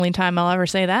only time I'll ever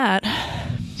say that.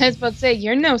 I was about to say,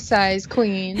 you're no size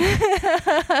queen.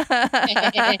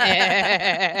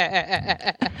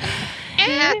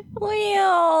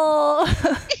 Well.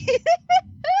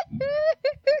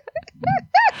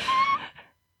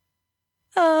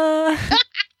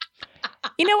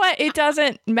 You know what? It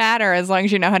doesn't matter as long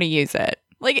as you know how to use it.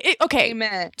 Like, okay,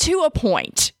 Amen. To a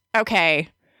point. Okay.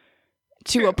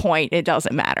 To a point, it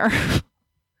doesn't matter.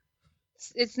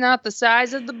 It's not the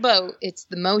size of the boat, it's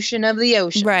the motion of the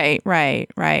ocean. Right.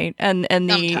 And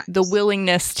the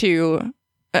willingness to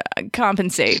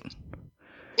compensate.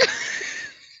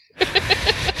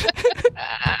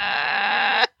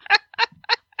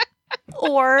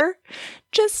 Or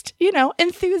just,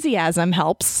 enthusiasm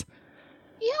helps.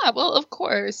 Yeah, well, of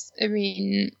course. I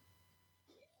mean,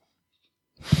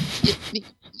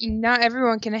 not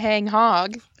everyone can hang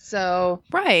hog, so...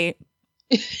 Right.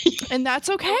 And that's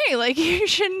okay. Like, you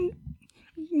shouldn't...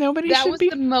 Nobody that should was be...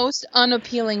 the most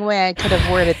unappealing way I could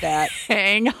have worded that.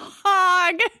 Hang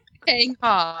hog. Hang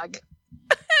hog.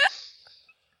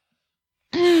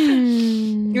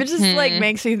 It just,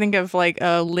 makes me think of,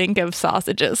 a link of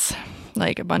sausages.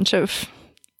 Like, a bunch of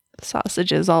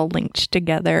sausages all linked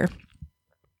together.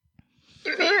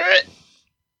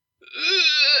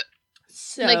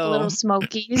 So, like little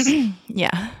smokies.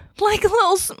 Yeah. Like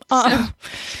little...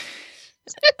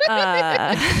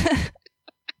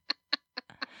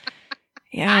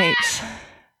 Yikes.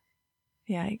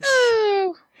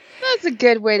 Oh, that's a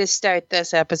good way to start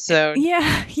this episode.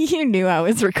 Yeah, you knew I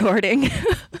was recording.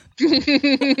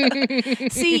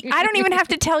 See, I don't even have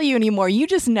to tell you anymore. You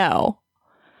just know.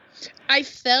 I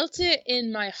felt it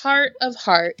in my heart of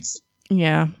hearts.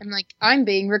 Yeah. I'm like, I'm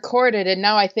being recorded, and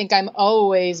now I think I'm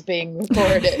always being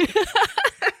recorded.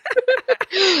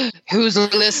 Who's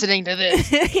listening to this?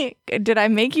 Did I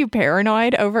make you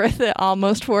paranoid over the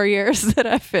almost 4 years that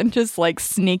I've been just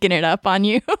sneaking it up on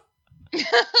you? Nah.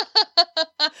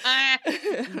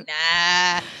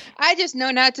 I just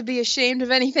know not to be ashamed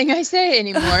of anything I say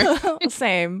anymore.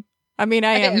 Same. I mean,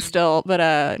 I am still,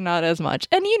 but not as much.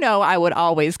 And I would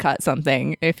always cut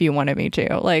something if you wanted me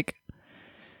to. Like,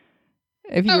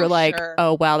 if you were like, sure.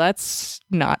 Oh, wow, that's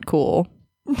not cool,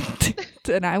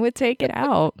 then I would take it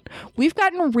out. We've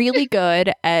gotten really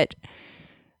good at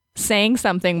saying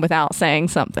something without saying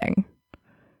something.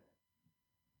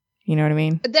 You know what I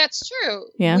mean? That's true.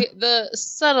 Yeah. The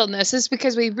subtleness is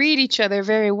because we read each other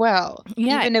very well.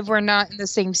 Yeah. Even if we're not in the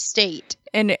same state.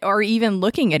 Or even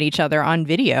looking at each other on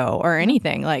video or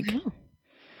anything. Like,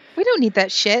 we don't need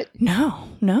that shit. No.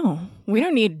 We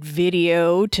don't need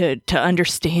video to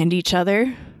understand each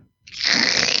other.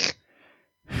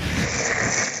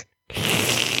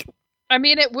 I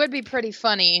mean, it would be pretty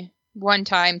funny one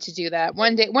time to do that.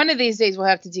 One of these days we'll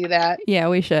have to do that. Yeah,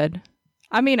 we should.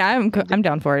 I mean, I'm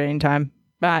down for it anytime.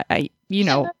 But you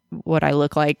know what I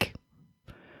look like.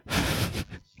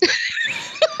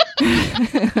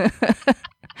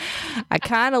 I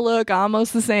kind of look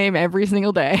almost the same every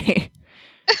single day.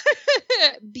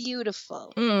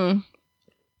 Beautiful.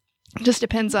 Just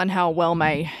depends on how well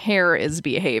my hair is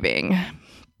behaving.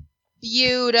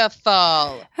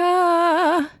 Beautiful.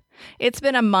 It's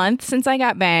been a month since I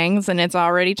got bangs, and it's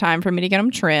already time for me to get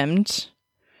them trimmed.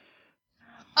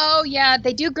 Oh, yeah.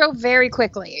 They do grow very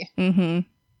quickly. Mm-hmm.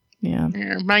 Yeah.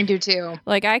 Mine do, too.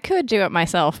 Like, I could do it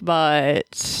myself,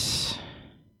 but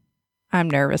I'm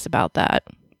nervous about that.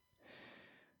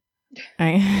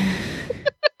 I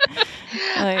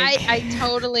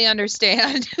totally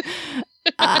understand.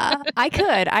 I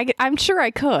could. I'm sure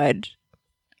I could.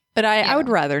 But I would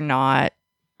rather not.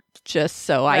 Just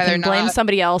so I can blame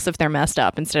somebody else if they're messed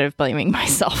up instead of blaming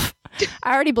myself.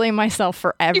 I already blame myself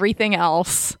for everything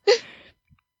else.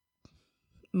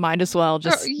 Might as well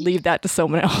just leave that to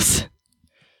someone else.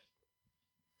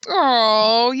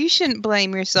 Oh, you shouldn't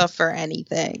blame yourself for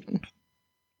anything.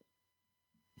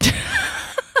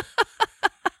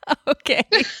 Okay.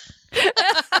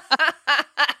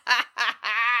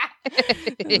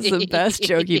 This is the best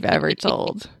joke you've ever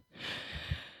told.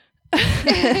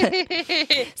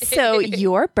 So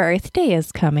your birthday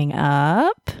is coming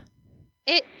up.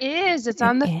 It is. It's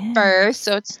on the 1st,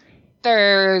 so it's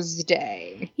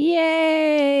Thursday.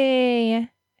 Yay!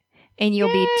 And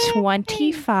you'll be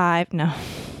 25. No.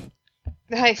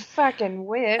 I fucking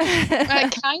wish.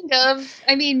 Kind of.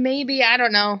 I mean, maybe. I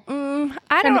don't know. I I'm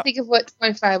trying don't to think of what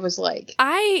 25 was like.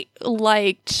 I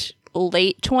liked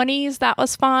late 20s. That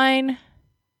was fine.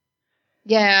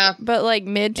 Yeah. But like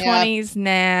mid 20s,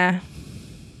 nah.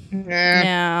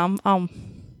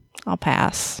 I'll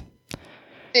pass.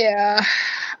 Yeah.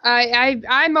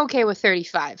 I'm okay with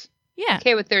 35. Yeah.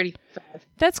 Okay with 35.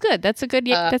 That's good. That's a good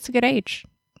age.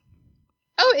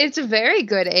 Oh, it's a very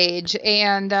good age.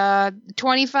 And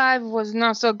 25 was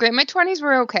not so great. My 20s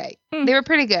were okay. They were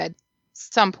pretty good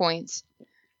some points.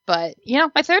 But,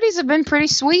 my 30s have been pretty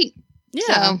sweet. Yeah.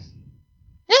 So,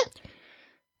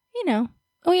 yeah.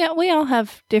 We all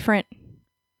have different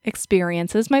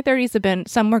experiences. My 30s have been,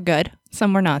 some were good,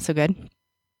 some were not so good.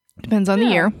 Depends on the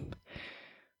year.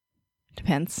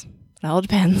 Depends. It all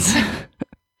depends.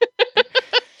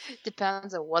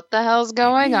 Depends on what the hell's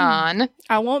going on.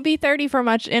 I won't be 30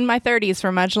 in my 30s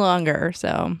for much longer,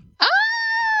 so.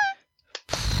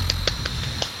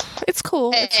 It's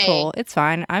cool. Hey. It's cool. It's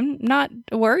fine. I'm not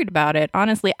worried about it.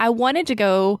 Honestly, I wanted to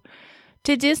go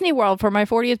to Disney World for my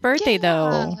 40th birthday,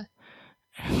 though.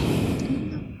 I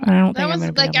don't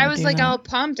think I was like all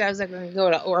pumped. I was like, going to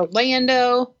go to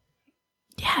Orlando.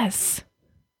 Yes.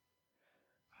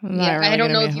 Yeah, I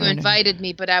don't know if you invited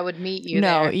me, but I would meet you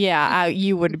there. No, yeah,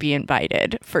 you would be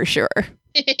invited for sure.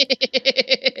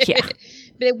 Yeah.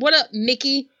 But what up,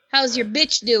 Mickey? How's your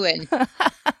bitch doing?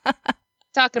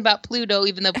 Talking about Pluto,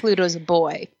 even though Pluto's a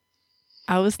boy.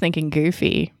 I was thinking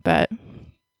Goofy, but...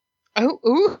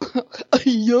 Oh,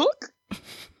 yuck.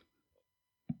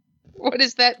 What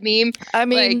is that meme? I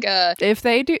mean, if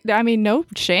they do... I mean, no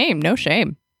shame. No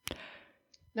shame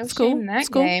in that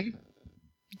game.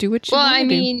 Do what you want to do. Well, I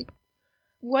mean,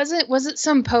 was it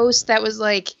some post that was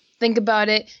like, think about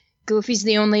it, Goofy's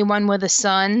the only one with a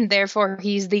son, therefore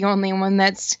he's the only one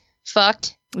that's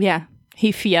fucked? Yeah,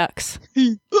 he fucks.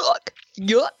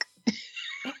 Yuck.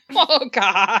 Oh,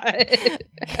 God.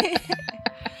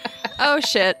 Oh,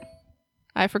 shit.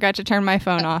 I forgot to turn my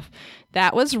phone off.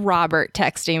 That was Robert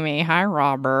texting me. Hi,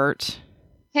 Robert.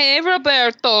 Hey,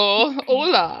 Roberto.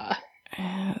 Hola.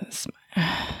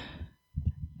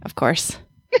 Of course.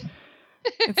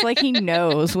 It's like he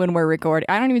knows when we're recording.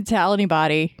 I don't even tell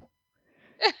anybody.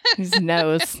 He just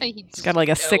knows. He's got like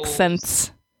a sixth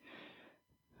sense.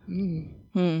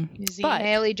 Is he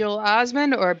Haley Joel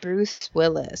Osment or Bruce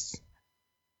Willis?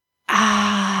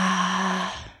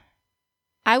 I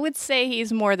would say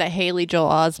he's more the Haley Joel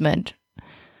Osment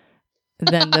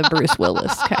than the Bruce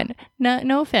Willis kind of.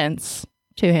 No offense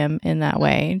to him in that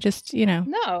way. Just,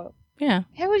 No. Yeah.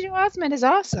 Haley Joel Osment is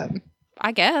awesome.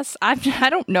 I guess. I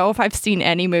don't know if I've seen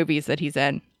any movies that he's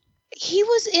in. He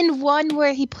was in one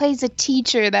where he plays a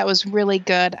teacher that was really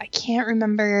good. I can't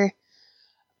remember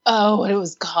what it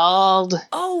was called.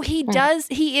 Oh, he does.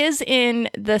 He is in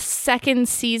the second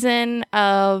season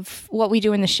of What We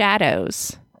Do in the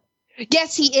Shadows.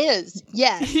 Yes, he is.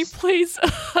 Yes.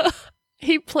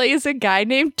 He plays a guy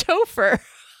named Topher.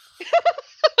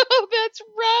 Oh, that's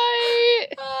right.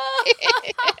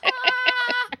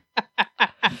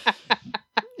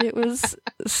 It was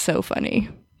so funny.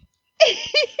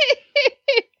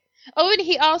 Oh, and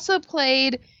he also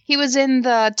he was in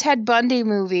the Ted Bundy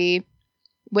movie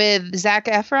with Zac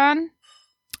Efron.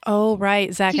 Oh,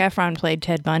 right. Zac Efron played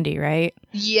Ted Bundy, right?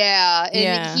 Yeah.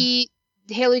 And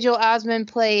Haley Joel Osment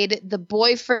played the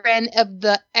boyfriend of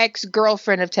the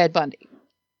ex-girlfriend of Ted Bundy.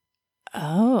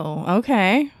 Oh,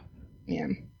 okay. Yeah.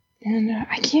 And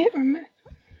I can't remember.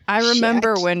 I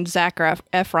remember when Zac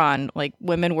Efron,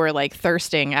 women were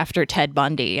thirsting after Ted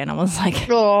Bundy, and I was like,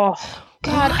 oh,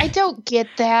 God, I don't get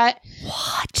that.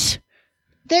 What?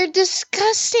 They're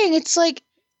disgusting. It's like,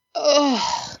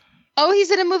 oh,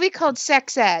 he's in a movie called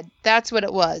Sex Ed. That's what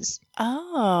it was.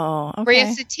 Oh, okay. Where he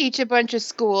has to teach a bunch of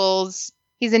schools.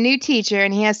 He's a new teacher,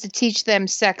 and he has to teach them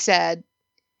sex ed,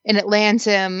 and it lands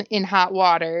him in hot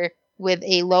water with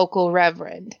a local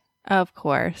reverend. Of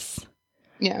course.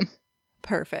 Yeah.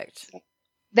 Perfect.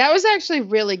 That was actually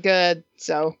really good,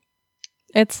 so.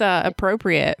 It's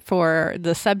appropriate for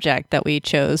the subject that we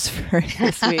chose for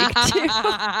this week, too.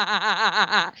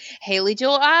 Haley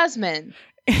Joel Osment.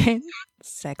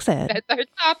 Sex ed. That's our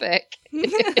topic.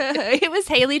 It was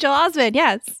Haley Joel Osment,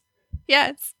 yes.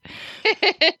 Yes.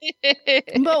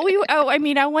 But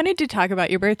I wanted to talk about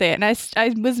your birthday, and I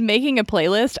was making a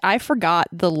playlist. I forgot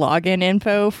the login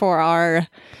info for our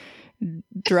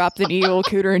Drop the Needle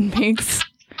Cooter and Pinks.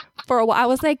 For a while, I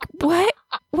was like, what?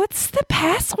 What's the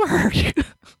password?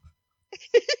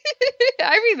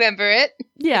 I remember it.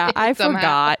 Yeah, I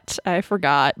forgot.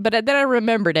 But then I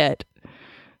remembered it.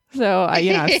 So,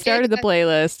 I started the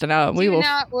playlist, and we will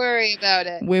not worry about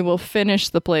it. We will finish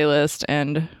the playlist,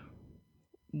 and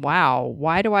wow,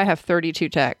 why do I have 32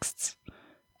 texts?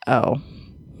 Oh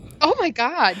my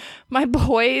God. My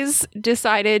boys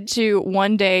decided to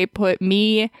one day put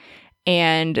me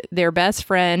and their best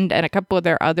friend and a couple of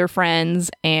their other friends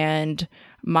and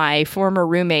my former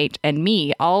roommate and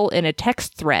me all in a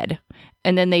text thread.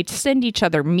 And then they send each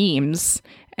other memes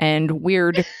and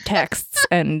weird texts.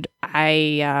 And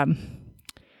I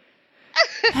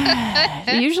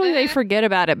Usually they forget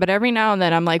about it, but every now and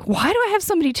then I'm like, why do I have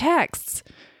so many texts?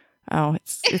 Oh,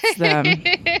 it's them.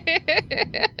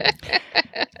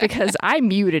 Because I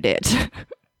muted it.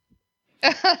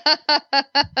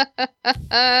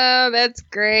 Oh, that's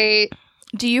great.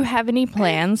 Do you have any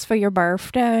plans for your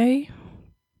birthday?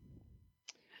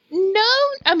 No,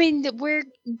 I mean, we're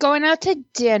going out to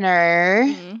dinner.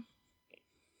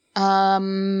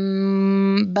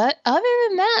 Mm-hmm. But other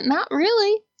than that, not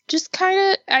really. Just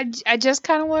kind of, I just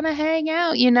kind of want to hang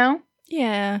out, you know?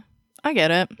 Yeah, I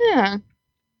get it. Yeah.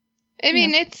 I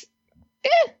mean, it's,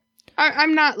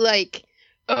 I'm not like,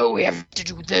 oh, we have to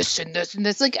do this and this and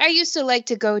this. Like, I used to like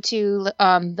to go to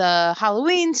the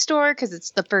Halloween store because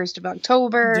it's the 1st of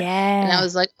October. Yeah. And I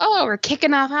was like, oh, we're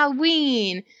kicking off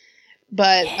Halloween.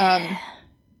 But,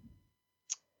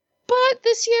 but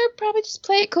this year, probably just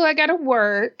play it cool. I got to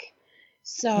work.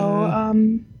 So,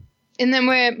 and then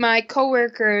my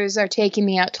coworkers are taking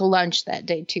me out to lunch that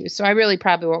day, too. So I really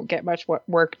probably won't get much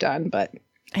work done, but.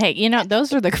 Hey, you know,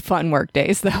 those are the fun work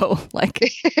days, though. Like,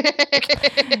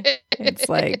 it's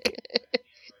like,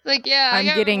 yeah, I'm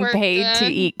getting paid to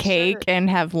eat cake and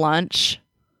have lunch.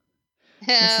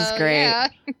 This is great. Yeah.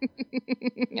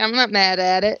 I'm not mad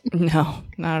at it. No,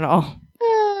 not at all.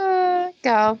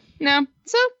 Go. No.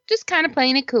 So, just kind of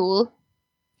playing it cool.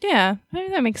 Yeah, I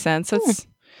mean, that makes sense. It's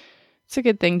a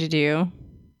good thing to do.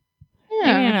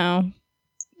 Yeah. And,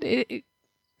 you know,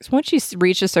 once you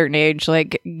reach a certain age,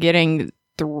 like getting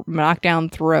knockdown,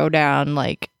 throwdown,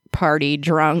 like party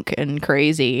drunk and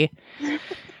crazy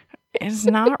is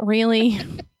not really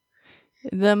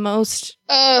the most,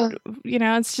 you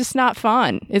know, it's just not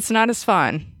fun. It's not as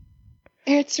fun.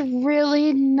 It's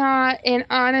really not. And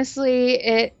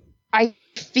honestly, I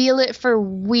feel it for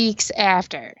weeks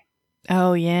after.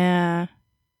 Oh, yeah.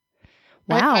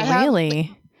 Wow,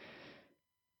 really?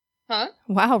 Huh?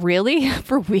 Wow, really?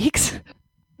 For weeks?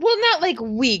 Well, not like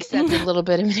weeks. That's a little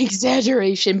bit of an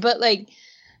exaggeration. But like,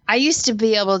 I used to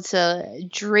be able to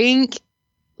drink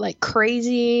like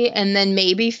crazy and then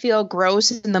maybe feel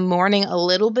gross in the morning a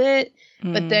little bit.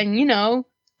 But then, you know,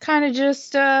 kind of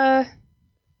just it'd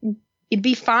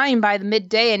be fine by the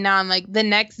midday. And now I'm like, the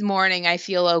next morning I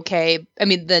feel okay. I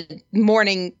mean, the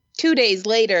morning 2 days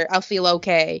later, I'll feel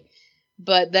okay.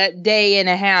 But that day and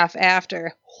a half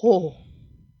after,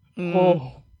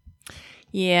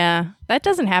 Yeah, that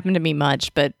doesn't happen to me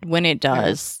much, but when it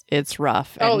does, it's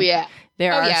rough. And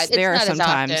there are some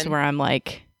times where I'm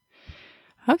like,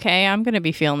 okay, I'm going to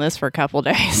be feeling this for a couple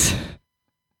days.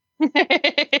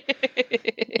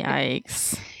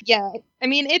 Yikes. Yeah, I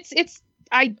mean,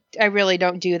 I really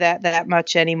don't do that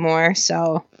much anymore,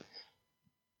 so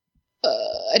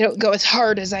I don't go as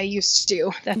hard as I used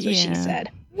to. That's what she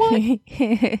said. What?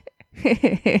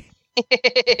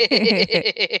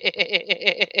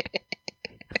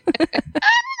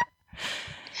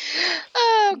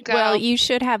 Oh, God. Well, you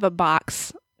should have a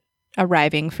box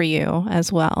arriving for you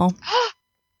as well.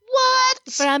 What?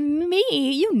 From me.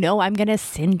 You know I'm going to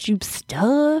send you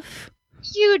stuff.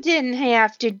 You didn't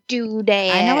have to do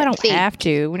that. I know I don't have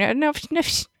to. No, it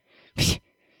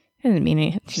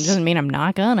doesn't mean I'm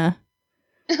not gonna.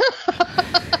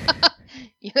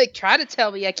 You like try to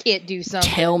tell me I can't do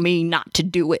something. Tell me not to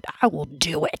do it. I will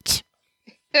do it.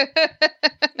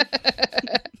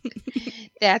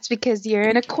 That's because you're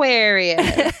an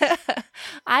Aquarius.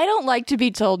 I don't like to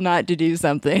be told not to do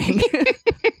something.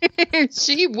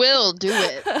 She will do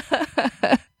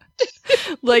it.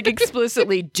 Like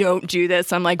explicitly don't do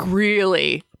this. I'm like,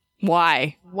 really?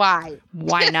 Why? Why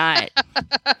not?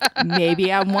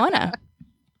 Maybe I wanna.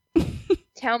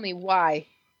 Tell me why.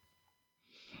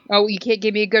 Oh, you can't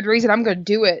give me a good reason. I'm gonna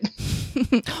do it.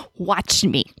 Watch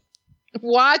me.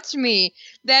 Watch me.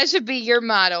 That should be your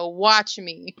motto. Watch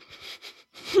me.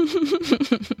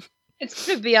 It's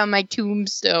gonna be on my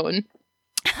tombstone.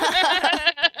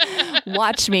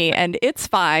 Watch me, and it's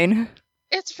fine.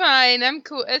 It's fine. I'm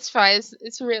cool. It's fine.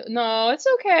 It's real. No, it's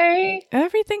okay.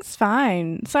 Everything's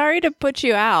fine. Sorry to put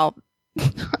you out. Oh,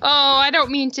 I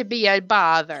don't mean to be a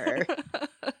bother.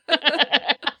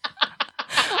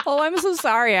 Oh, I'm so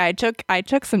sorry. I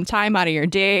took some time out of your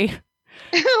day.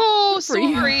 Oh,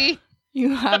 sorry.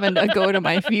 You having to go to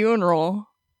my funeral.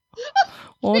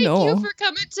 Oh, Thank no. you for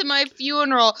coming to my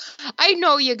funeral. I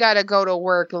know you gotta go to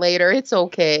work later. It's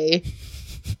okay.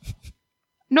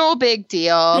 No big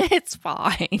deal. It's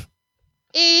fine.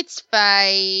 It's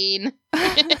fine.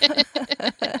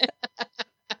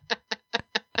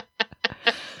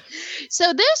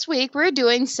 So this week we're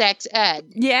doing sex ed.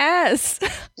 Yes.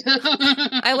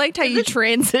 I liked how you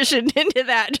transitioned into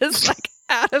that just like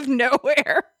out of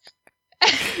nowhere.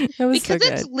 Because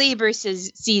it's Libra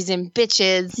season,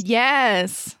 bitches.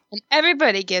 Yes. And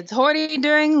everybody gets horny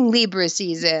during Libra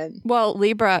season. Well,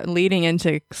 Libra leading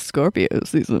into Scorpio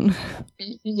season.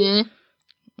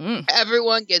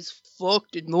 Everyone gets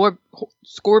fucked in more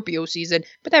Scorpio season,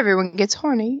 but everyone gets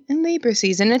horny in Libra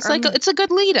season. It's it's a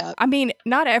good lead up. I mean,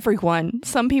 not everyone.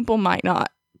 Some people might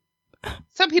not.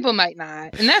 Some people might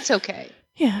not, and that's okay.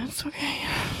 Yeah, it's okay.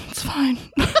 It's fine.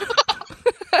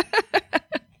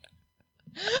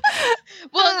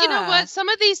 Well, you know what? Some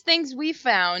of these things we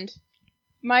found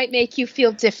might make you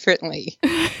feel differently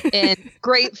and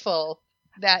grateful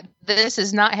that this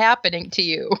is not happening to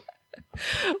you.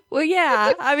 Well,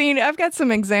 yeah. I mean, I've got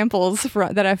some examples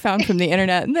that I found from the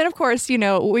internet. And then, of course,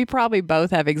 we probably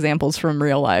both have examples from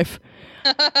real life.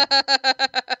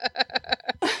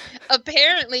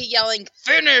 Apparently, yelling,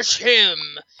 "Finish him,"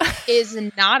 is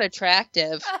not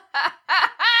attractive.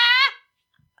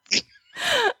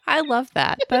 I love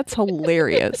that. That's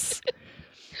hilarious.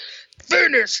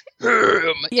 Finish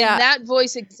him. Yeah. In that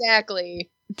voice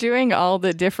exactly. Doing all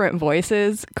the different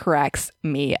voices cracks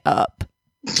me up.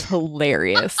 It's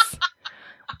hilarious.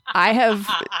 I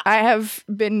have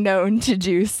been known to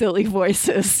do silly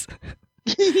voices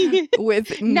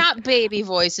with not baby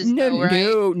voices. No, though, right?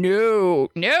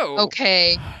 no.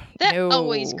 Okay, that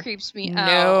always creeps me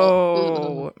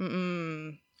out.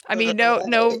 No. I mean,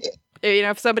 no.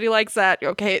 If somebody likes that,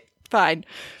 okay, fine.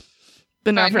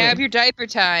 But not for me. Have your diaper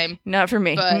time. Not for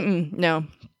me. But no.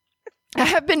 I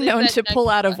have been known to pull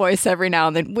out a voice every now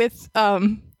and then with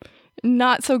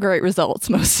not so great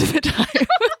results most of the time.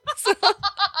 So,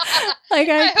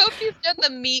 I hope you've done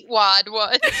the meat wad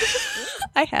one.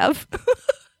 I have.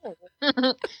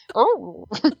 Oh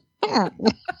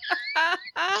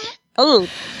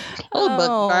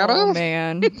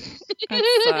man.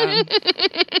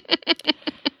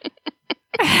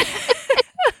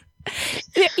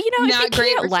 If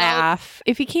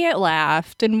you can't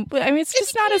laugh, then it's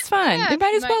just not as fun. You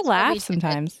might as well laugh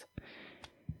sometimes.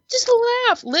 Just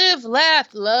laugh, live, laugh,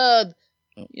 love.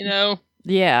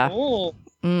 Yeah. Oh.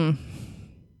 You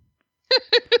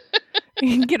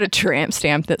can get a tramp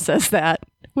stamp that says that.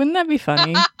 Wouldn't that be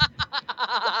funny?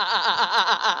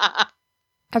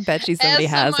 I bet you somebody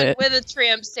has it. With a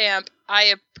tramp stamp,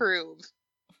 I approve.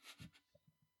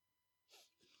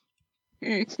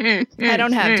 I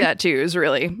don't have tattoos,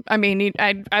 really. I mean,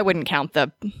 I wouldn't count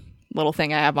the little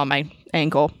thing I have on my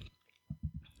ankle.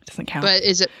 It doesn't count. But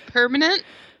is it permanent?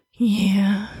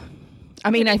 Yeah.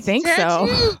 I mean, I think so.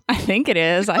 I think it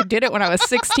is. I did it when I was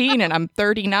 16 and I'm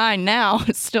 39 now.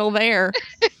 It's still there.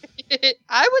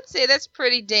 I would say that's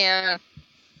pretty damn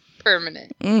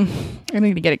permanent. I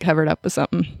need to get it covered up with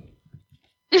something.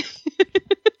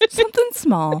 Something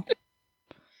small.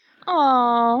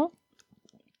 Aww.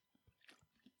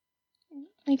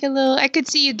 Like a little, I could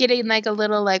see you getting like a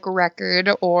little like record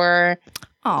or.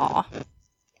 Aw.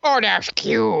 Oh, that's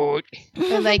cute. Or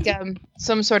like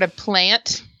some sort of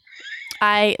plant.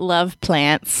 I love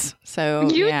plants, so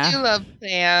you yeah. do love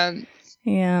plants.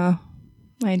 Yeah,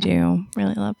 I do.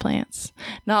 Really love plants.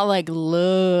 Not like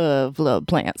love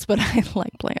plants, but I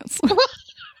like plants.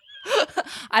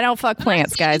 I don't fuck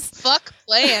plants, guys. Fuck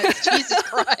plants. Jesus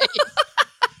Christ.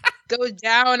 Go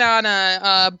down on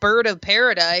a bird of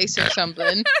paradise or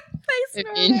something.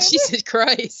 Jesus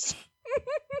Christ.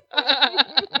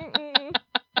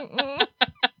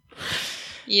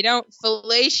 You don't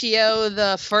fellatio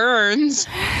the ferns.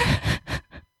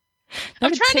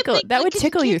 That would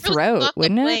tickle your throat,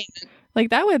 wouldn't it?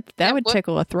 Like that would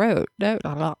tickle a throat.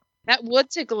 That would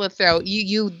tickle a throat.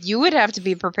 You would have to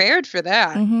be prepared for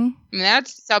that. Mm-hmm. I mean,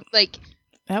 that's something like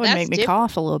that would make me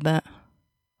cough a little bit.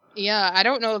 Yeah, I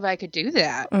don't know if I could do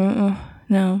that.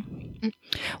 No.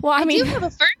 Well, I mean, you have a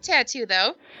fern tattoo,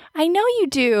 though. I know you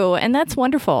do, and that's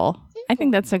wonderful. I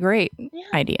think that's a great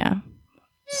idea.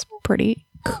 It's pretty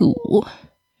cool.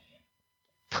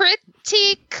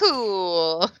 Pretty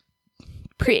cool.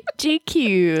 Pretty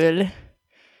cool.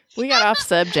 We got off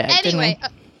subject, anyway,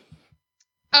 didn't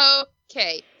we?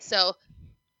 Okay, so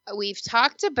we've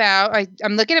talked about,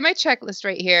 I'm looking at my checklist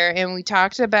right here, and we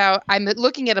talked about, I'm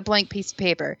looking at a blank piece of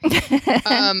paper.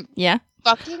 Yeah.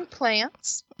 Fucking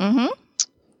plants.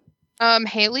 Mm-hmm.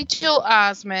 Haley Joel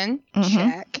Osment.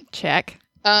 Mm-hmm. Check.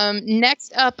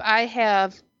 Next up, I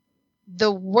have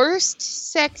the worst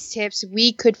sex tips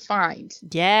we could find.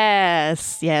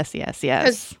 Yes.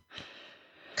 Because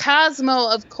Cosmo,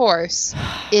 of course,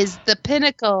 is the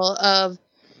pinnacle of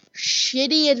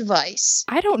shitty advice.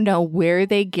 I don't know where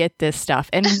they get this stuff.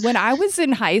 And when I was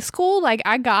in high school, like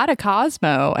I got a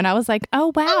Cosmo and I was like,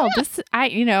 oh wow,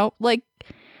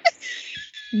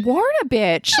 Warn a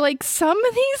bitch. Like, some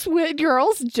of these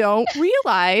girls don't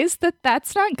realize that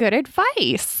that's not good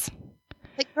advice.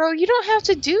 Like, bro, you don't have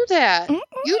to do that. Mm-mm.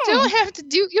 You don't have to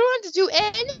do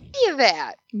any of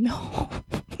that. No.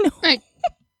 Like,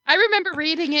 I remember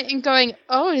reading it and going,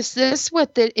 "Oh, is this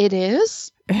what it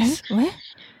is?" What?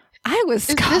 I was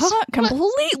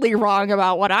completely wrong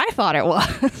about what I thought it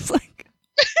was. Like,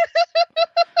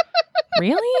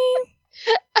 really?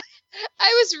 I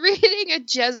was reading a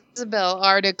Jezebel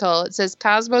article. It says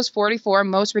Cosmos 44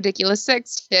 most ridiculous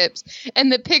sex tips,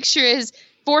 and the picture is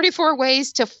 44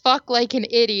 ways to fuck like an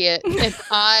idiot, and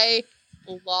I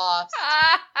lost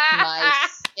my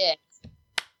shit.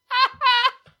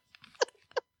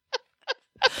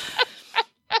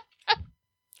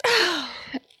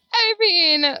 I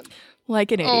mean,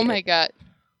 like an idiot. Oh my god,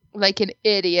 like an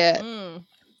idiot.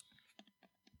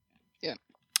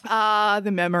 Yeah.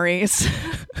 The memories.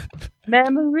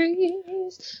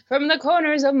 Memories from the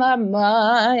corners of my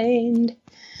mind.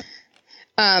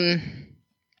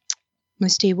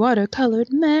 Misty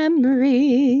watercolored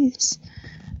memories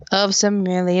of some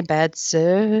really bad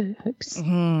sex.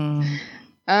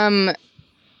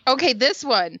 Okay, this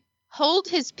one. Hold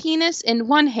his penis in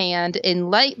one hand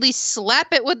and lightly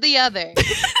slap it with the other.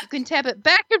 You can tap it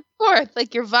back and forth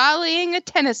like you're volleying a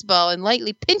tennis ball and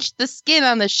lightly pinch the skin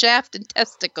on the shaft and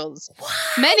testicles. What?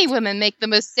 Many women make the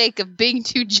mistake of being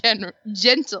too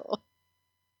gentle.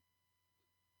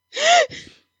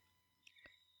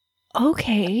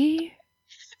 Okay.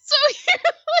 So you're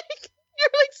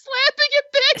like slapping it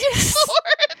back and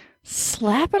forth.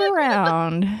 Slap it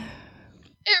around.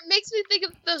 It makes me think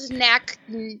of those knack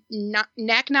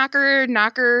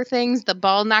knocker things, the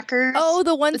ball knockers. Oh,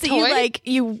 the ones that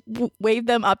you wave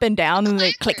them up and down and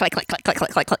they click, click, click, click, click,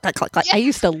 click, click, click, click, click. Yeah. I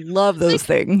used to love those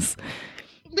things.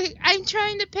 I'm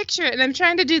trying to picture it, and I'm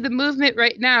trying to do the movement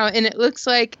right now, and it looks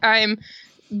like I'm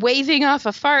waving off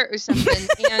a fart or something.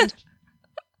 And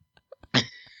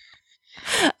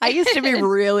I used to be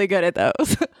really good at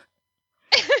those.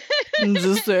 I'm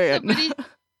just saying.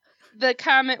 The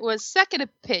comment was, second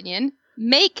opinion,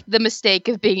 make the mistake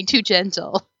of being too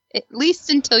gentle, at least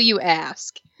until you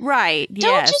ask. Right,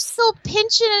 Don't just go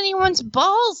pinching anyone's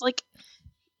balls. Like,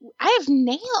 I have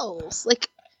nails. Like,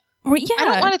 well, yeah. I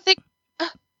don't want to think.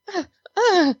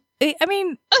 I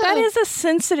mean, that is a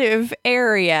sensitive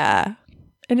area.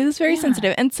 It is very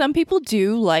sensitive. And some people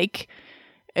do like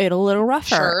it a little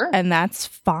rougher. Sure. And that's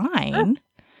fine. Sure.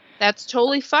 That's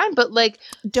totally fine. But, like,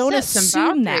 don't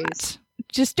assume that.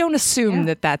 Just don't assume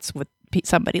that that's what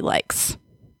somebody likes.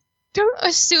 Don't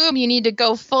assume you need to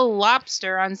go full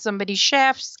lobster on somebody's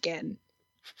shaft skin.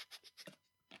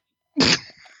 Like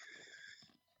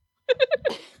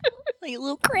a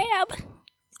little crab.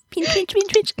 Pinch, pinch,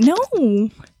 pinch, pinch. No.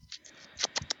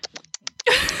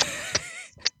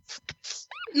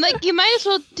 Like, you might as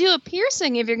well do a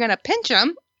piercing if you're going to pinch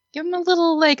them. Give them a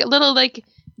little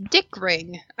dick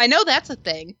ring. I know that's a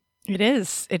thing. It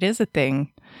is. It is a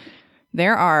thing.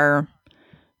 There are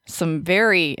some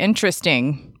very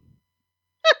interesting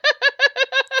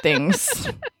things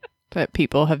that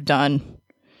people have done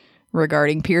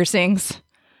regarding piercings.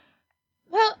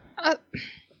 Well,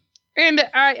 and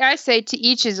I say to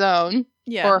each his own,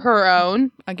 or her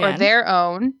own, or their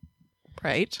own.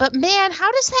 Right. But man,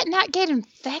 how does that not get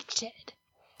infected?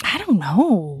 I don't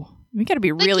know. We got to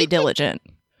be really diligent.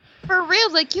 For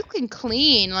real, like, you can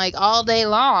clean like all day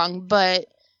long, but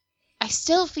I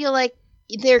still feel like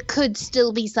there could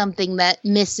still be something that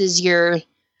misses your,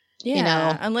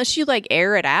 unless you like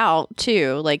air it out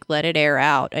too, like let it air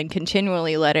out and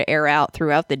continually let it air out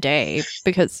throughout the day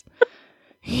because,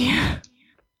 I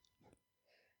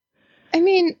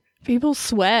mean, people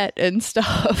sweat and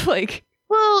stuff like.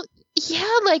 Well,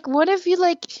 yeah, like what if you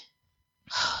like,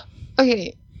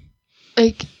 okay,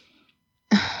 like.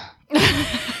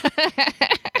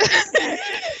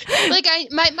 Like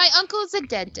my uncle is a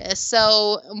dentist,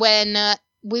 so when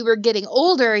we were getting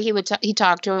older, he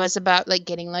talked to us about like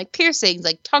getting like piercings,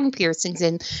 like tongue piercings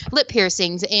and lip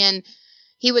piercings, and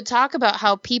he would talk about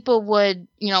how people would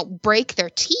break their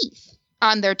teeth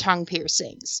on their tongue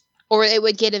piercings, or it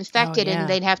would get infected and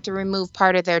they'd have to remove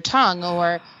part of their tongue,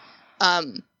 or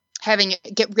having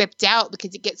it get ripped out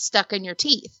because it gets stuck in your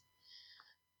teeth.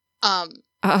 So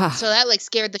that like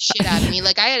scared the shit out of me.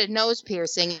 Like I had a nose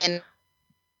piercing and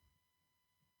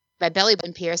my belly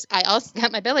button pierced. I also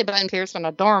got my belly button pierced in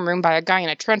a dorm room by a guy in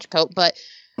a trench coat, but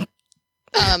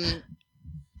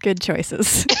good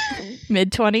choices.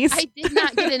 Mid-20s. I did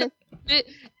not get in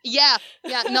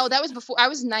no, that was before I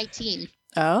was 19.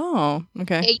 Oh,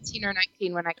 okay. 18 or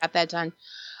 19 when I got that done.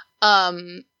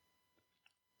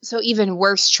 So even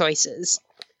worse choices.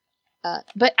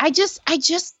 But I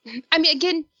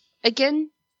mean, again,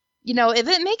 you know, if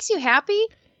it makes you happy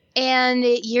and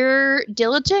you're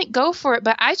diligent, go for it.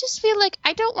 But I just feel like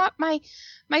I don't want my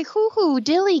hoo-hoo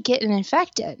dilly getting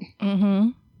infected. Mm-hmm.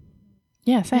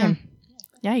 Yeah, same.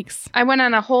 Yikes. I went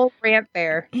on a whole rant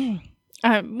there.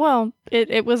 Well,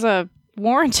 it was a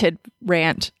warranted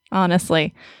rant,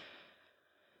 honestly.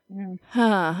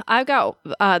 I've got,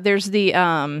 there's the,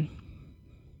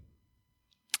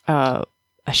 a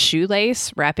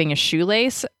shoelace, wrapping a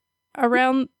shoelace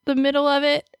around the middle of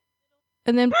it,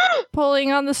 and then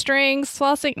pulling on the strings,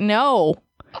 flossing. No.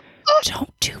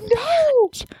 Don't do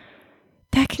that.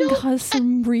 That can cause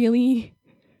some really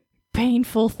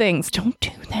painful things. Don't do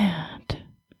that.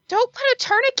 Don't put a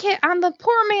tourniquet on the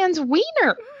poor man's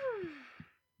wiener.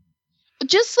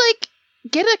 Just like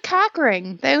get a cock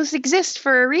ring. Those exist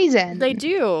for a reason. They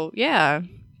do. Yeah.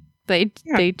 They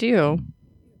do.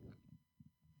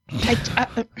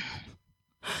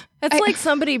 It's like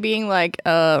somebody being like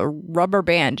a rubber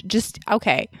band. Just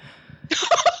okay.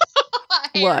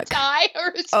 Look.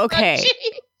 Okay.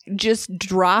 Just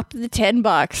drop the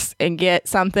 $10 and get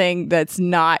something that's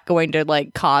not going to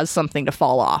like cause something to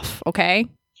fall off. Okay.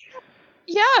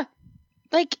 Yeah.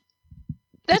 Like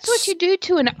that's what you do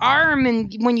to an arm,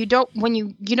 and when you don't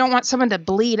want someone to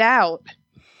bleed out.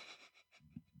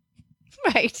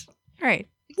 Right.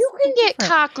 You can get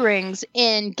cock rings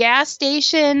in gas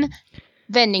station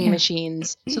vending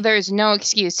machines, so there's no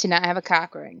excuse to not have a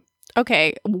cock ring.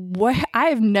 Okay, I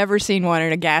have never seen one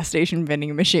in a gas station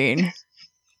vending machine.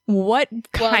 What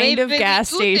kind of gas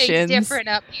stations? Different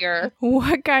up here.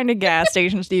 What kind of gas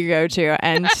stations do you go to?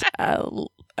 And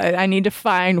I need to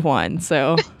find one.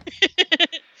 So,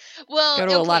 well, go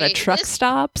to a lot of truck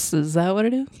stops. Is that what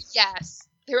it is? Yes,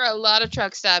 there are a lot of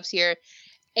truck stops here,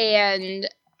 and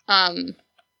that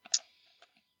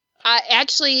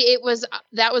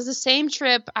was the same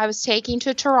trip I was taking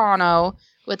to Toronto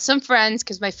with some friends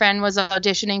because my friend was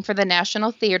auditioning for the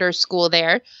National Theatre School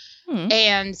there.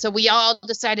 And so we all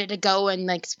decided to go and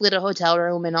like split a hotel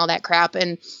room and all that crap.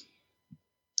 And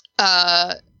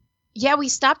we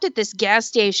stopped at this gas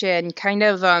station kind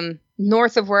of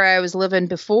north of where I was living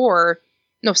before.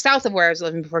 No, south of where I was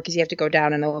living before, because you have to go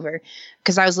down and over,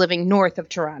 because I was living north of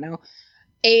Toronto.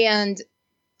 And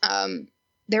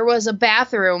there was a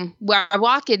bathroom where I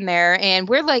walk in there, and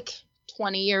we're like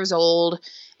 20 years old.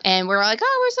 And we're like,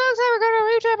 oh, we're so excited. We're going to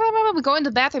reach out, blah, blah, blah. We go in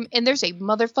the bathroom, and there's a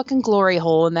motherfucking glory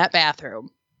hole in that bathroom.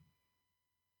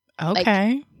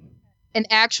 Okay. Like, an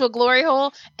actual glory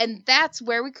hole. And that's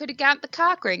where we could have got the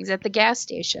cock rings, at the gas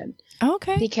station.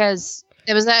 Okay. Because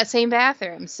it was that same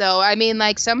bathroom. So, I mean,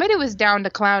 like, somebody was down to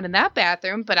clown in that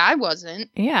bathroom, but I wasn't.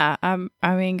 Yeah.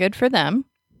 I mean, good for them.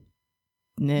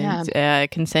 Yeah.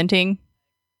 Consenting,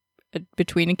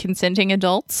 between consenting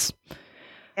adults.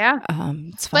 Yeah.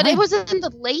 It's fine. But it was in the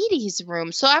ladies'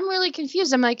 room, so I'm really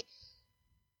confused. I'm like,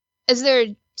 is there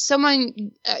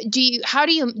someone? Do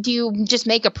you just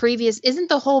make a previous? Isn't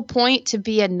the whole point to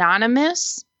be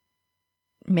anonymous?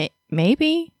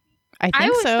 Maybe. I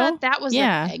always so. Thought that was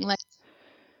the thing. Like,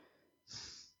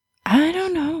 I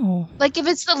don't know. Like if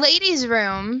it's the ladies'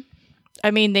 room. I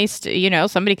mean,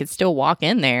 somebody could still walk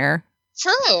in there.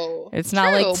 True. It's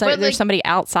not like there's somebody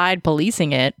outside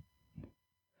policing it.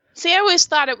 See, I always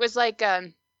thought it was like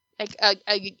a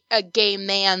gay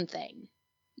man thing,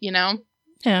 you know?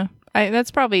 Yeah, that's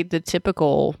probably the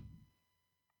typical.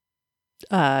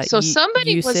 So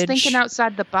somebody usage. was thinking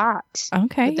outside the box.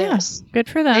 Okay, yes, good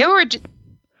for them. They were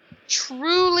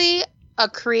truly a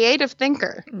creative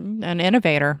thinker, an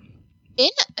innovator.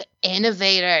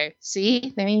 Innovator.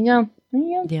 See, there you go.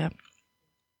 Yeah.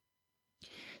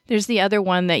 There's the other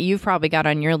one that you've probably got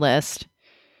on your list.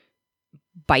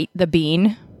 Bite the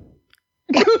bean.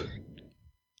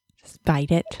 Just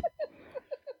bite it.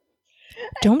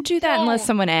 Don't do that unless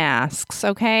someone asks,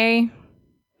 okay?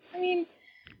 I mean,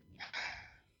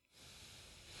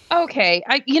 okay.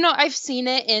 I've seen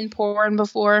it in porn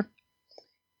before,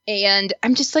 and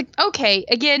I'm just like, okay,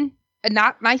 again,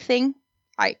 not my thing.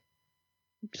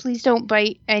 Please don't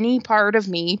bite any part of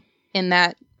me in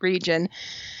that region.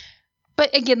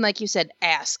 But again, like you said,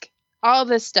 ask. All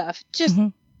this stuff.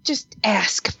 Just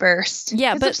ask first.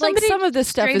 Yeah, but like some of this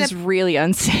stuff is really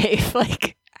unsafe.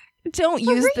 Like, don't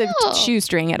use the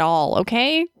shoestring at all,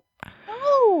 okay?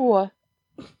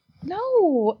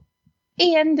 No.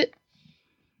 And,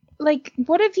 like,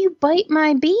 what if you bite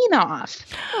my bean off?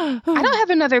 I don't have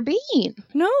another bean.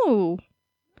 No.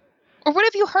 Or what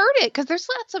if you hurt it? Because there's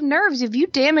lots of nerves. If you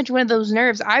damage one of those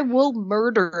nerves, I will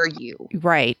murder you.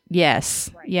 Right.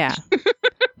 Yes. Right. Yeah.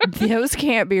 Those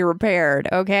can't be repaired,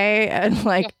 okay? And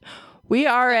like, we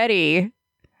already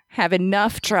have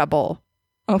enough trouble.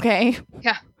 Okay?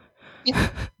 Yeah.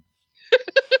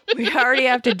 We already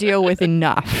have to deal with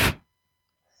enough.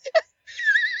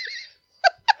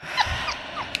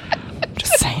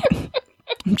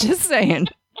 I'm just saying.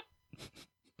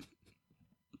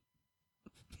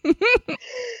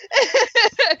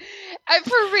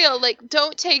 For real, like,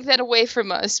 don't take that away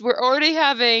from us. We're already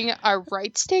having our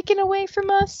rights taken away from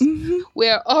us. Mm-hmm.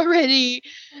 We're already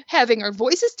having our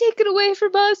voices taken away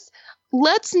from us.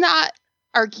 Let's not,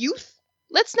 our youth,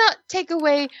 let's not take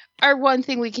away our one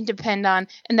thing we can depend on,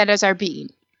 and that is our being.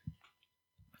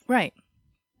 Right.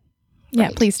 Yeah,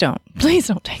 right. Please don't. Please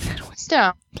don't take that away.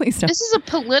 Stop. Please don't. This is a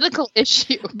political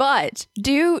issue. But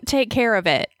do take care of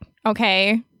it,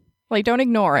 okay? Like, don't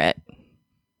ignore it.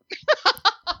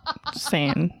 Just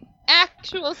saying.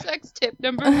 Actual sex tip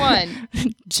number 1.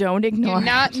 Don't ignore it. Do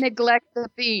not neglect the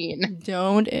bean.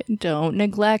 Don't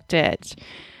neglect it.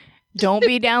 Don't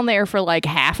be down there for like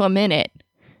half a minute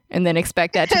and then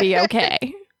expect that to be okay.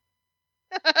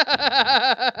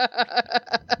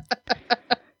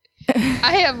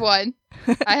 I have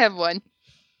one.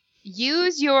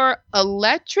 Use your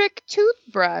electric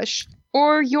toothbrush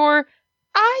or your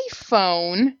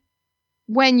iPhone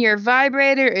when your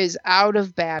vibrator is out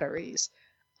of batteries.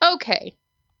 Okay.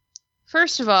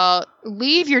 First of all,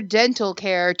 leave your dental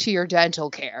care to your dental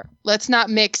care. Let's not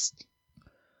mix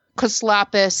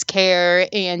Coslopus care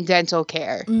and dental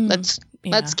care. Let's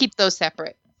keep those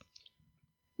separate.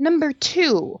 Number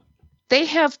 2, they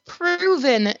have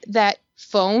proven that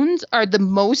phones are the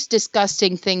most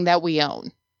disgusting thing that we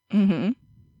own. Mm-hmm.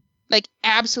 Like,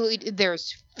 absolutely,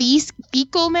 there's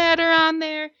fecal matter on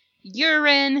there,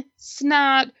 urine,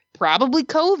 snot, probably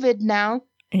COVID now.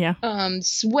 Yeah.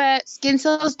 Sweat, skin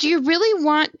cells. Do you really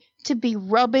want to be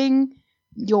rubbing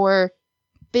your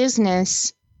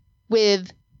business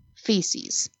with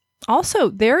feces? Also,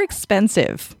 they're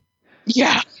expensive.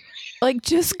 Yeah. Like,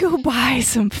 just go buy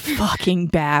some fucking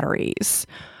batteries.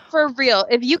 For real.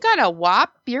 If you got a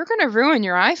WAP, you're going to ruin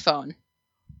your iPhone.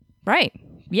 Right.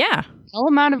 Yeah. No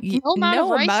amount of rice.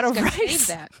 Save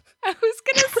that. I was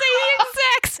going to say the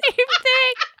exact same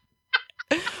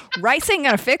thing. Rice ain't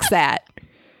going to fix that.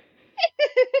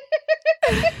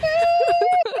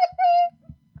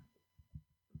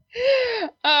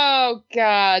 Oh,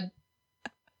 God.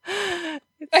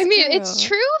 It's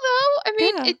true, though. I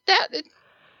mean,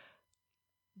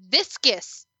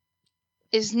 viscous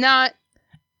is not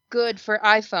good for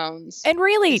iPhones. And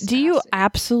really, do you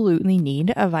absolutely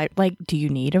need do you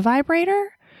need a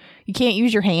vibrator? You can't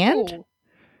use your hand? Ooh.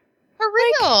 For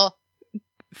real.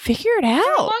 Figure it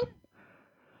out.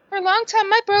 For a long time,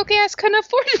 my broke ass couldn't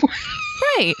afford one.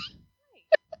 Right.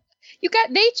 You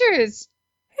got nature's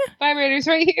vibrators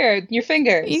right here. Your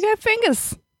fingers. You got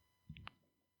fingers.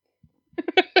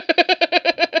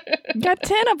 You got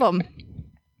 10 of them.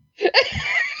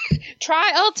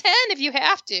 Try all 10 if you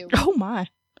have to. Oh, my.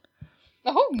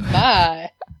 Oh,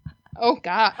 my. Oh,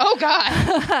 God. Oh,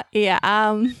 God. Yeah,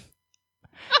 I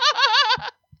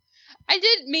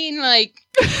didn't mean, like...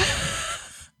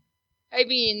 I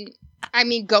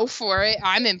mean, go for it.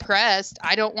 I'm impressed.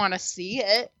 I don't want to see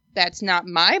it. That's not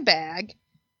my bag.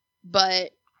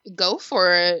 But go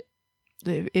for it.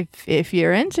 If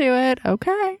you're into it,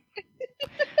 okay.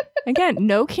 Again,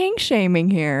 no kink shaming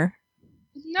here.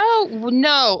 No.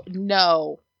 None.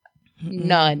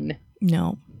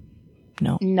 No.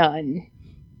 None.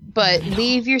 But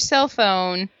leave your cell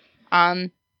phone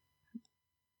on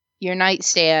your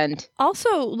nightstand.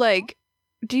 Also, like,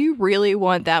 do you really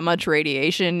want that much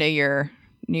radiation near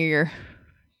your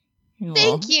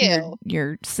Thank you.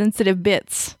 Your sensitive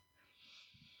bits?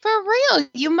 For real.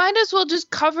 You might as well just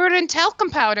cover it in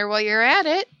talcum powder while you're at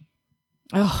it.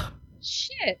 Oh.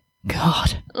 Shit.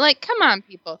 God. Like, come on,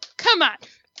 people. Come on.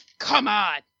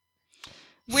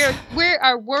 We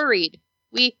are worried.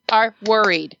 We are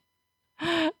worried.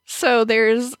 So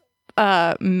there's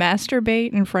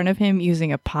masturbate in front of him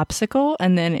using a popsicle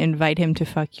and then invite him to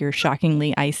fuck your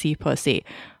shockingly icy pussy.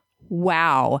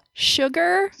 Wow.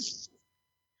 Sugar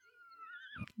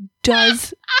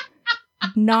does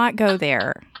not go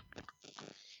there.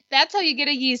 That's how you get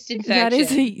a yeast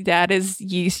infection. That is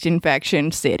yeast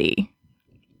infection city.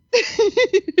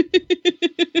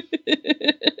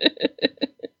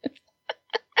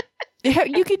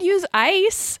 You could use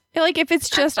ice. Like, if it's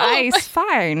just ice,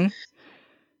 fine.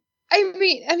 I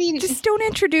mean, just don't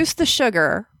introduce the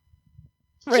sugar.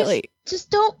 Really. Just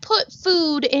don't put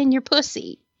food in your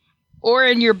pussy or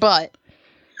in your butt.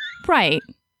 Right.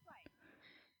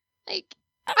 Like,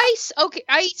 ice, okay,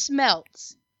 ice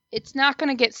melts. It's not going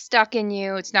to get stuck in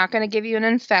you. It's not going to give you an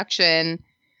infection.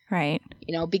 Right.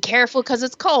 Be careful because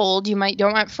it's cold. You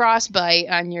don't want frostbite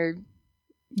on your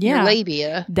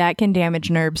labia. That can damage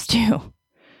nerves too.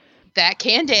 That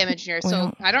can damage nerves.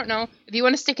 So I don't know. If you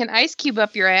want to stick an ice cube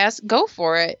up your ass, go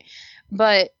for it.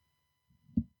 But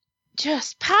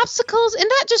just popsicles, and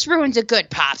that just ruins a good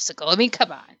popsicle. I mean,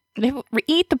 come on.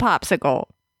 Eat the popsicle.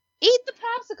 Eat the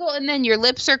popsicle, and then your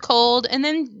lips are cold, and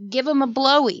then give them a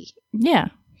blowy. Yeah.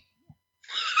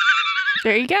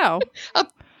 There you go.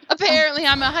 Apparently,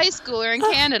 I'm a high schooler in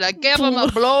Canada. Give them a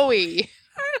blowy.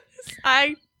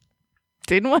 I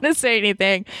didn't want to say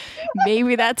anything.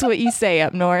 Maybe that's what you say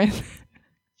up north.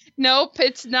 Nope,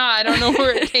 it's not. I don't know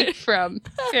where it came from.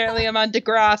 Apparently, I'm on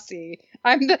Degrassi.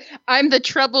 I'm the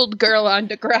troubled girl on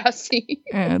Degrassi.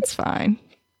 It's fine.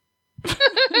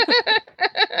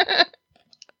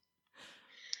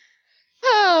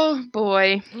 Oh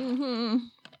boy. Mm-hmm.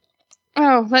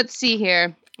 Oh, let's see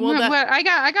here. Well, what I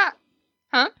got.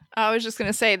 Huh? I was just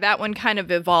gonna say that one kind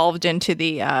of evolved into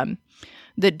the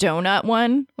donut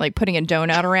one, like putting a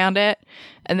donut around it,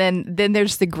 and then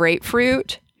there's the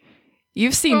grapefruit.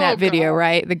 You've seen that video, God.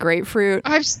 Right? The grapefruit.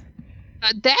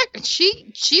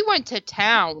 She went to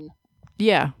town.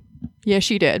 Yeah,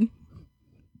 she did.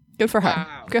 Good for her.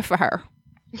 Wow. Good for her.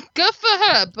 Good for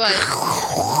her, but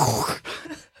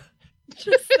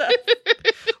just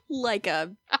like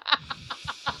a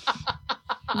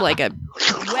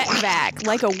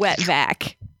wet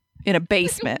vac in a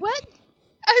basement. What?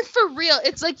 And for real,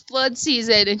 it's like flood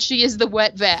season, and she is the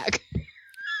wet vac.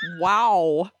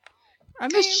 Wow. I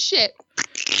mean, shit.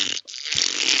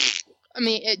 I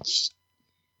mean,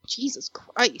 Jesus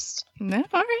Christ. No,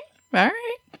 all right.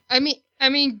 I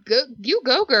mean,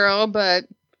 go, girl. But,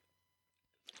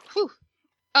 whew.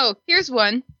 Oh, here's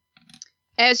one.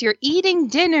 As you're eating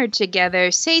dinner together,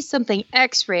 say something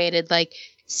X-rated, like,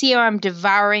 "See how I'm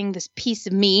devouring this piece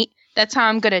of meat? That's how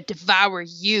I'm gonna devour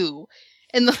you."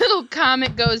 And the little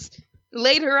comment goes,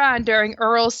 later on during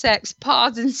oral sex,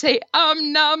 pause and say,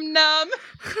 nom nom.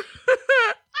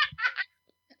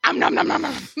 Nom nom nom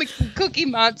nom. Like Cookie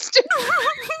Monster.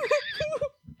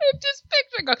 I just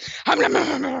picture go, nom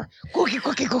nom nom.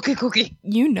 Cookie.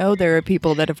 You know there are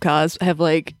people that have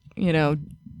like,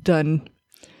 done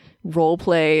role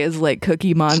play as like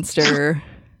Cookie Monster.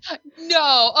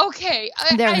 No, okay.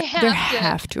 There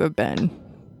have to have been.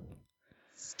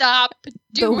 Stop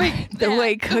doing the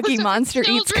way Cookie Monster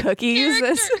eats cookies.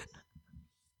 Well,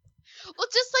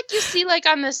 just like you see, like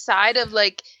on the side of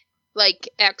like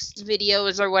X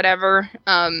videos or whatever.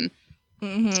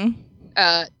 Mm-hmm.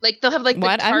 Like they'll have like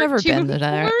what? The I've never been to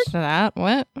that.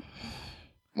 What?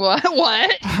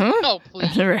 What? Huh? Oh, please!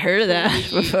 I've never heard of that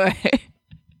before.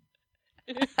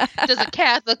 Does a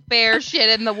Catholic bear shit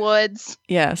in the woods?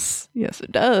 Yes,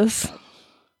 it does.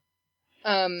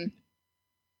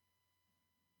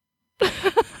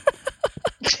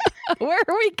 Where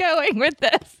are we going with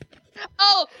this?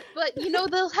 Oh, but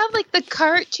they'll have like the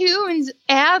cartoons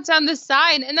ads on the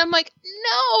side, and I'm like,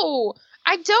 no,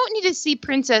 I don't need to see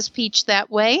Princess Peach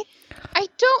that way. I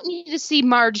don't need to see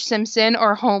Marge Simpson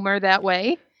or Homer that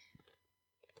way.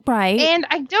 Right. And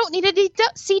I don't need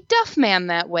to see Duff Man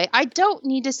that way. I don't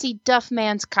need to see Duff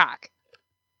Man's cock.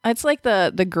 It's like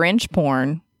the Grinch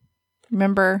porn.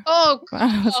 Remember? Oh,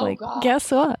 I was like, God.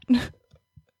 Guess what?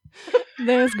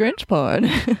 There's Grinch porn.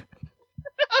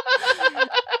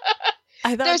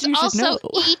 I thought there's you should also know.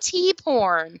 E.T.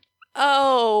 porn.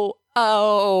 Oh.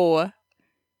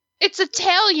 It's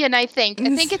Italian, I think.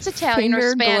 I think it's Italian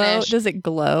or Spanish. Does it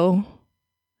glow?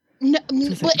 No,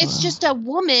 it's just a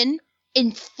woman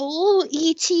in full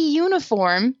E.T.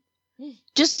 uniform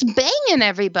just banging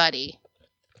everybody.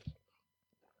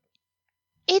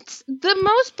 It's the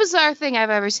most bizarre thing I've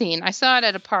ever seen. I saw it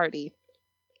at a party.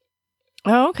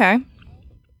 Oh, okay.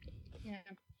 Yeah.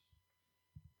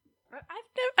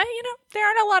 There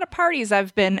aren't a lot of parties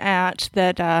I've been at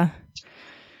that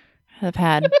have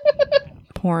had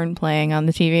porn playing on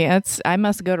the TV. I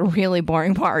must go to really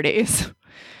boring parties.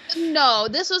 No,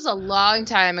 this was a long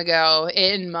time ago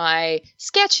in my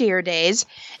sketchier days,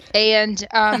 and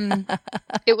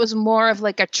it was more of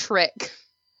like a trick.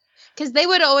 Because they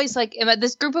would always, like,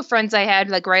 this group of friends I had,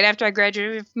 like, right after I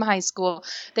graduated from high school,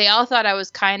 they all thought I was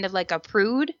kind of like a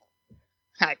prude.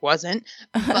 I wasn't,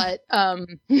 but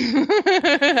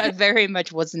I very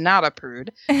much was not a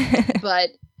prude.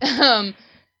 But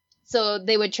so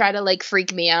they would try to, like,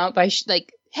 freak me out by,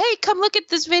 like, hey, come look at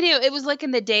this video. It was, like,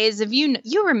 in the days of, you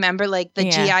remember, like, the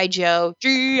G.I. Joe.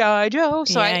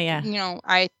 So,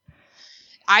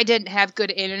 I didn't have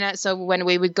good internet, so when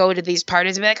we would go to these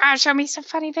parties, I'd be like, show me some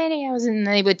funny videos. And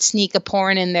they would sneak a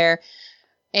porn in there.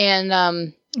 And,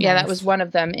 that was one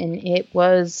of them. And it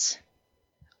was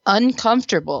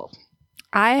uncomfortable.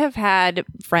 I have had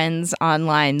friends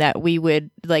online that we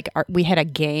would we had a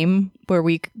game where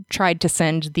we tried to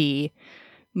send the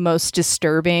most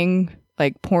disturbing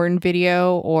porn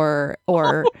video or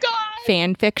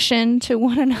fan fiction to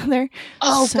one another.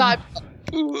 Oh, God.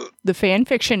 The fan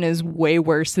fiction is way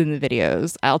worse than the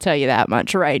videos. I'll tell you that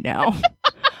much right now.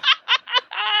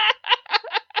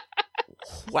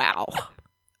 Wow.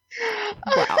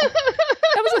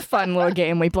 That was a fun little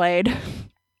game we played.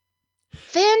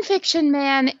 Fan fiction,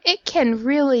 man, it can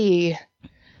really...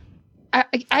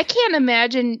 I can't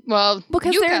imagine... Well,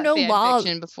 because there are no laws.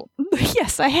 Before.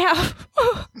 Yes, I have.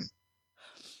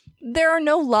 There are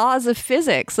no laws of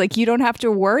physics. You don't have to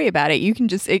worry about it. You can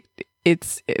just...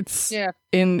 It's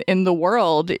in the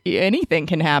world, anything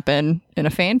can happen in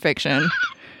a fan fiction.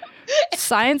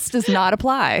 Science does not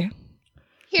apply.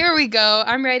 Here we go.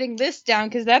 I'm writing this down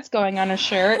because that's going on a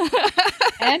shirt.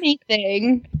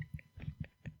 Anything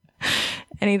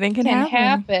can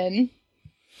happen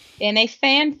in a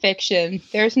fan fiction.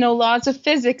 There's no laws of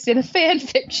physics in a fan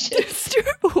fiction. It's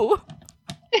true.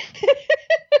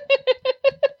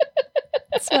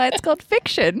 That's why it's called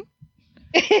fiction.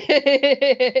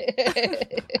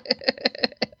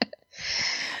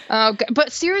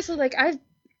 But seriously,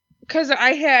 because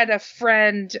I had a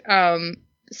friend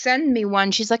send me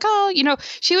one. She's like, oh,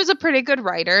 she was a pretty good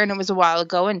writer, and it was a while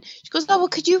ago. And she goes, oh, well,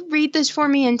 could you read this for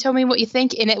me and tell me what you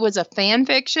think? And it was a fan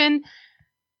fiction.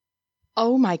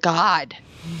 Oh my God.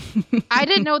 I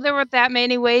didn't know there were that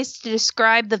many ways to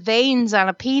describe the veins on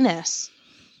a penis.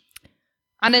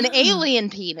 On an alien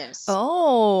penis.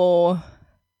 Oh.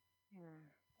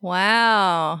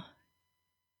 Wow.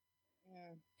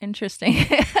 Interesting.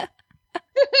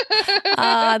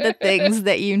 The things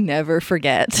that you never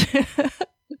forget.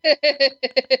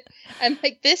 I'm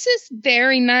like, this is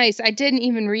very nice. I didn't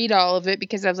even read all of it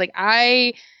because I was like,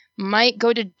 I might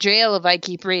go to jail if I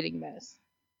keep reading this.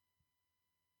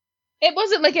 It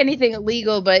wasn't anything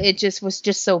illegal, but it just was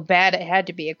just so bad it had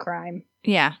to be a crime.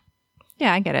 Yeah.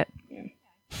 Yeah, I get it. Yeah.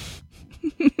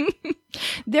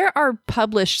 There are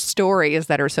published stories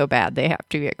that are so bad they have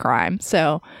to be a crime.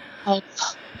 So, oh,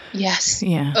 yes.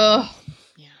 Yeah. Oh,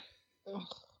 yeah.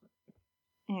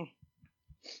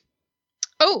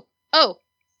 Oh.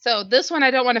 So this one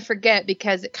I don't want to forget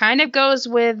because it kind of goes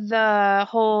with the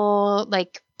whole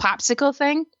popsicle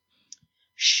thing.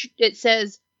 It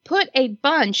says, put a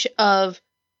bunch of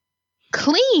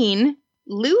clean,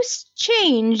 loose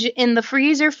change in the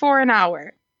freezer for an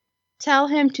hour. Tell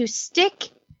him to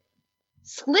slick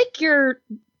your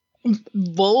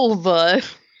vulva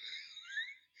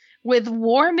with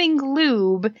warming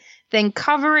lube, then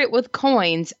cover it with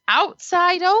coins.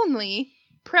 Outside only.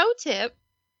 Pro tip.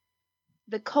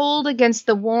 The cold against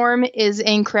the warm is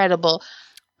incredible.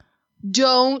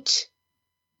 Don't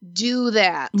do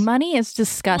that. Money is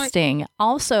disgusting.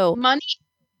 Also, money.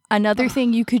 Another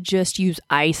thing you could just use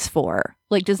ice for.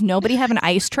 Does nobody have an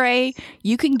ice tray?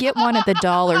 You can get one at the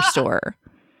dollar store.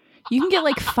 You can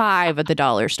get 5 at the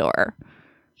dollar store.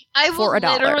 I will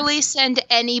literally send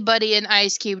anybody an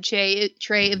ice cube tray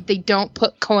if they don't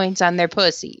put coins on their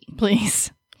pussy.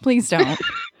 Please don't.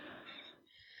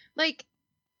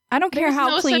 I don't care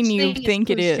how clean you think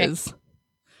it is.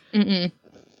 Mm-mm.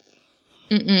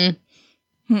 Mm-mm.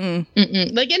 Mm-mm. Mm-mm.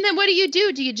 And then what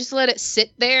do? Do you just let it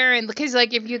sit there? And because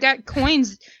if you got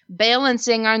coins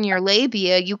balancing on your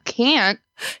labia, you can't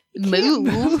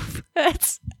move.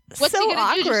 That's What's so he gonna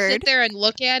awkward. do? Just sit there and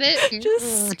look at it?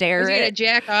 Just stare at it. Is he gonna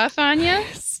jack off on you?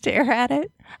 Stare at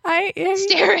it.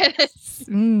 Stare at it.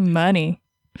 Money.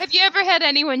 Have you ever had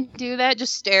anyone do that?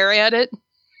 Just stare at it?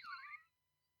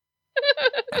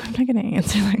 I'm not gonna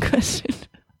answer that question.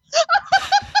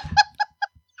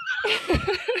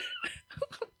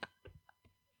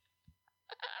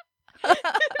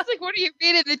 It's what are you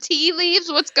reading? The tea leaves?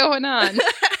 What's going on?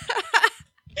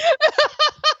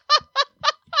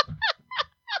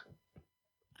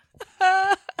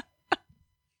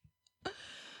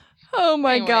 Oh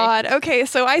my God. Okay,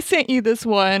 so I sent you this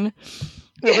one.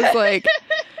 It was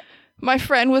my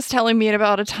friend was telling me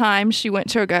about a time she went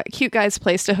to a cute guy's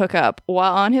place to hook up.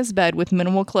 While on his bed with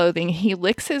minimal clothing, he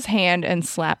licks his hand and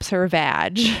slaps her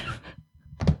vag.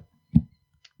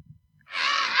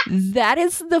 That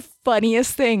is the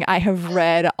funniest thing I have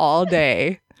read all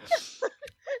day.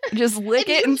 Just lick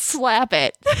it and slap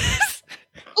it.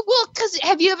 Well, because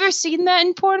have you ever seen that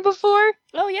in porn before?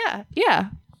 Oh, yeah. Yeah.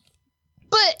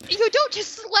 But you don't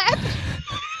just slap.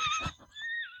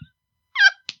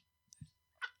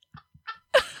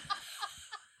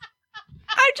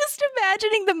 I'm just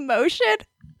imagining the motion.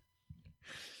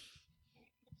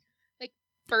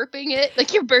 Burping it.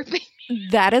 You're burping.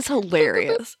 That is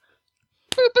hilarious.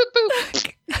 Boop.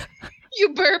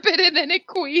 You burp it and then it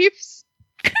queefs.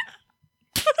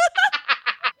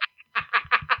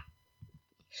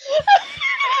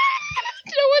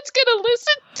 No one's gonna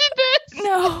listen to this.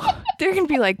 No, they're gonna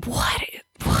be like, "What?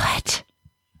 What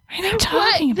are they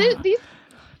talking about?"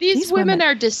 These women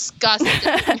are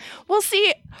disgusting. Well,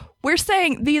 see, we're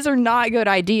saying these are not good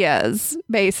ideas.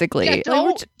 Basically, yeah,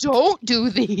 don't do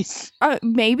these.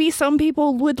 Maybe some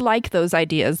people would like those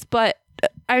ideas, but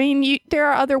I mean, there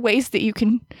are other ways that you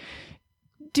can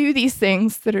do these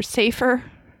things that are safer.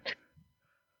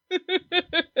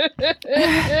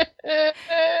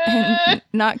 And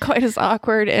not quite as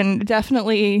awkward, and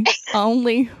definitely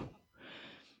only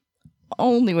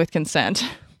with consent.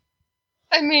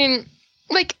 I mean,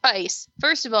 like ice.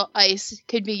 First of all, ice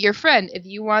could be your friend if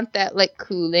you want that like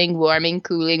cooling, warming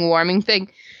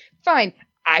thing. Fine.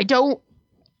 I don't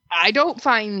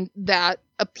find that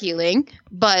appealing,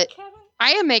 but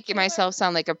I am making myself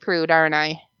sound like a prude, aren't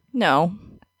I? No.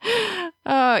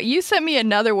 You sent me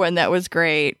another one that was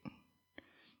great.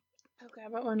 Okay,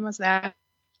 what one was that?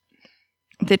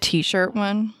 The t-shirt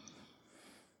one.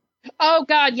 Oh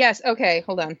God, yes. Okay,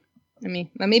 hold on. Let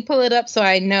me pull it up so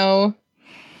I know.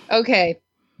 Okay.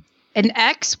 An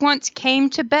ex once came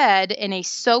to bed in a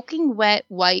soaking wet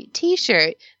white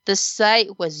t-shirt. The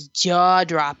sight was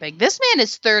jaw-dropping. This man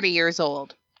is 30 years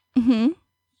old. Mm-hmm.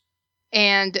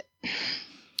 And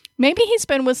maybe he's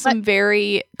been with some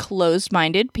very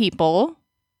closed-minded people.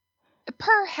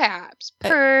 Perhaps.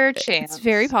 Perchance. It's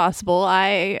very possible.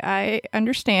 I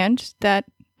understand that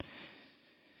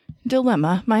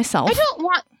dilemma myself. I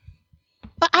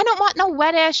don't want no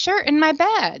wet-ass shirt in my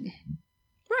bed.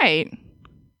 Right.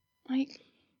 Like,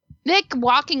 Nick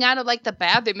walking out of, like, the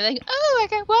bathroom and like, oh, I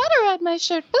got water on my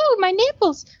shirt. Oh, my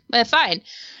nipples. Fine.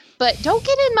 But don't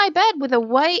get in my bed with a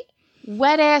white,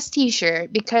 wet-ass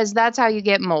t-shirt, because that's how you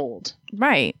get mold.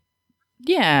 Right.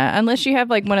 Yeah, unless you have,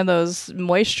 like, one of those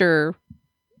moisture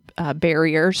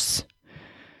barriers.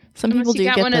 Some people do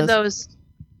get one of those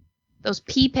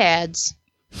pee pads.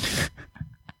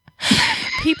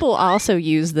 People also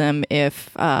use them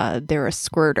if they're a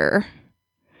squirter.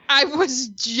 I was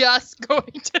just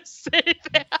going to say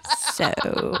that.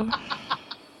 So.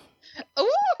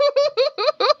 Ooh.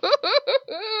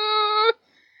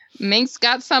 Mink's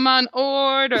got some on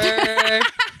order.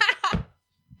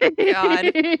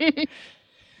 God.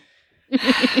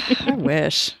 I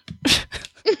wish.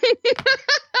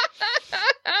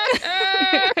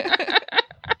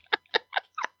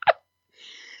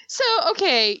 So,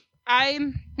 okay,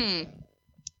 I'm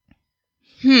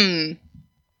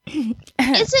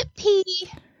Is it pee?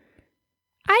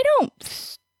 I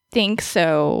don't think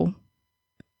so.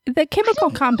 The chemical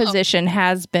composition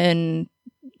has been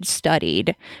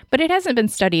studied, but it hasn't been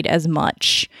studied as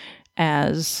much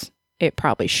as it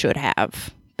probably should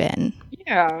have been.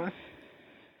 Yeah.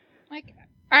 Like,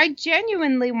 I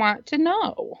genuinely want to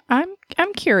know. I'm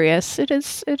curious. It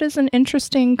is an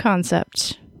interesting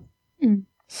concept. Mm.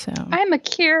 So I'm a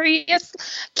curious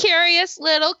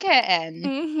little kitten.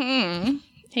 Mm-hmm.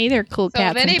 Hey there, cool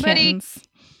cats and kittens.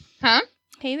 Huh?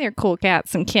 Hey there, cool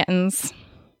cats and kittens.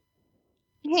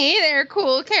 Hey there,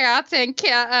 cool cats and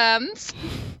kittens.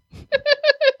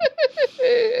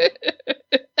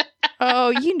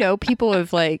 Oh, people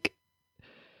have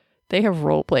they have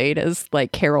role played as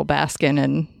like Carol Baskin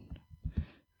and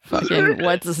fucking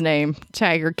what's his name,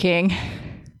 Tiger King.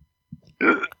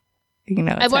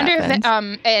 I wonder if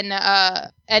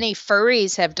any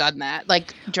furries have done that,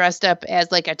 like dressed up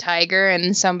as like a tiger,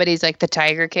 and somebody's like the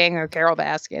Tiger King or Carol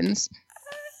Baskins.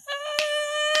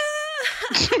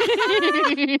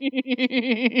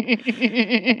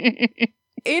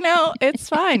 It's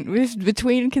fine.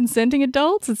 Between consenting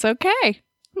adults, it's okay.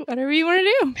 Whatever you want to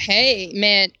do. Hey,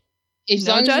 man, as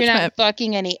long as you're not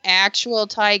fucking any actual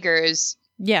tigers.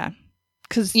 Yeah,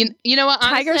 because you know what?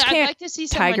 Honestly, tigers can't. I'd like to see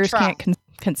someone tigers try. Can't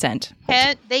consent.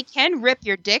 They can rip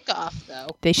your dick off, though.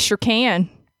 They sure can.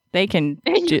 They can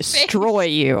destroy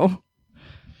you.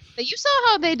 You saw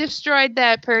how they destroyed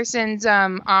that person's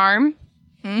arm?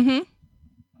 Mm-hmm.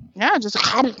 Yeah, just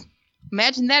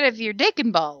imagine that if you're dick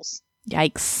and balls.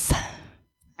 Yikes.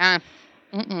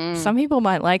 Mm-mm. Some people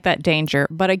might like that danger,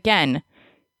 but again,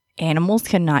 animals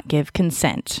cannot give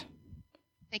consent.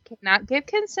 They cannot give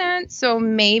consent, so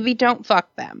maybe don't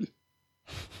fuck them.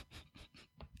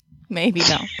 Maybe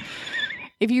don't.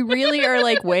 If you really are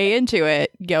like way into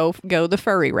it, go the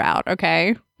furry route,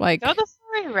 okay? Like go the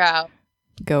furry route.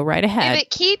 Go right ahead. If it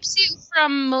keeps you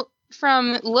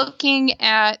from looking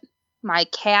at my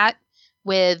cat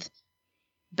with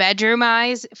bedroom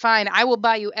eyes, fine. I will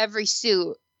buy you every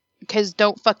suit, because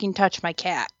don't fucking touch my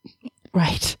cat.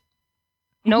 Right.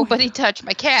 Nobody touch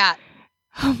my cat.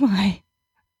 Oh my.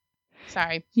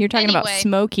 Sorry. You're talking about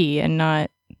Smokey and not.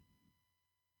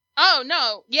 Oh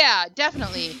no! Yeah,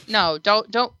 definitely. No,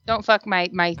 don't fuck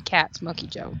my cat, Smokey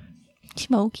Joe.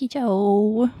 Smokey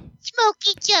Joe.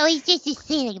 Smokey Joe, he's just a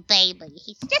silly baby.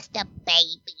 He's just a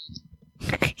baby.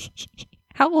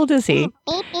 How old is he?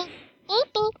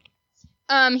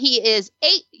 He is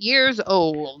 8 years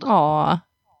old. Aw.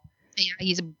 Yeah,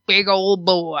 he's a big old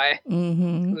boy.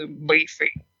 Mm-hmm.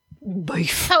 Beefy.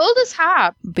 Beef. How old is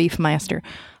Hobbs? Beef master.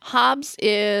 Hobbs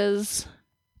is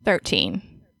 13.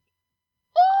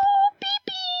 Oh,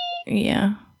 baby.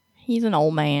 Yeah. He's an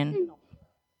old man.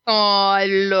 Oh, I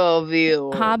love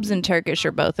you. Hobbs and Turkish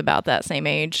are both about that same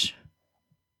age.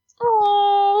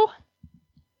 Oh.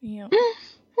 Yeah.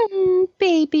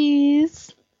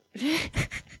 Babies.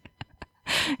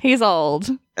 He's old.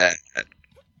 Oh,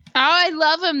 I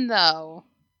love him, though.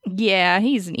 Yeah,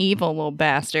 he's an evil little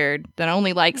bastard that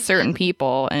only likes certain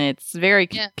people, and it's very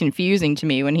confusing to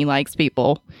me when he likes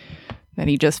people that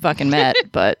he just fucking met,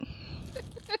 but...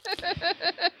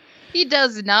 He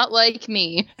does not like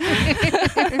me.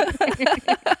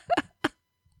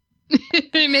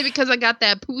 Maybe because I got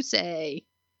that pussy.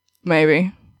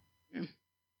 Maybe.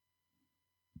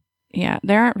 Yeah,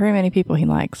 there aren't very many people he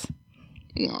likes.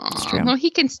 It's true. Well, he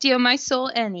can steal my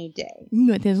soul any day.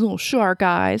 With his little shark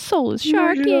eyes. Soulless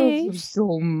shark eyes. I love him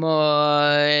so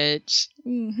much.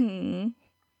 Mm-hmm.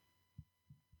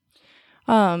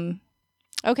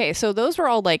 Okay, so those were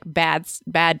all like bad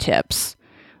tips.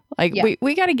 Like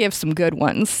we got to give some good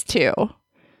ones too.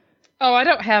 Oh, I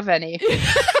don't have any.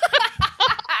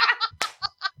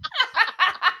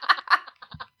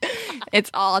 It's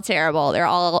all terrible. They're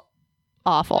all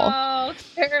awful. Oh,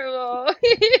 terrible.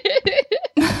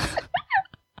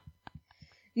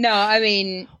 No, I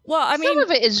mean, some of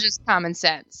it is just common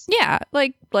sense. Yeah,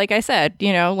 like I said,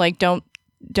 like don't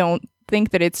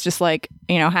think that it's just like,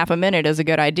 half a minute is a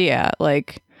good idea.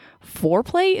 Like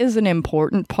foreplay is an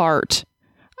important part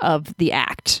of the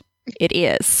act. It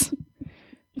is.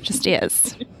 It just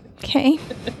is. Okay?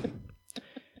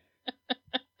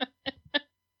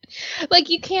 Like,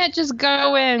 you can't just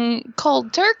go in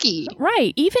cold turkey.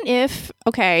 Right. Even if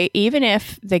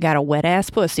they got a wet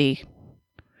ass pussy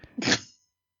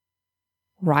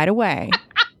right away.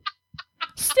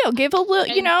 Still give a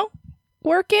little,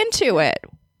 work into it.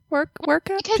 Work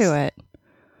into it.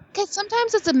 Because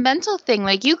sometimes it's a mental thing.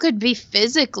 Like, you could be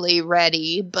physically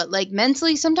ready, but like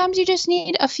mentally, sometimes you just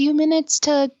need a few minutes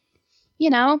to,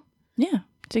 Yeah,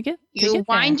 to get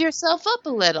wind yourself up a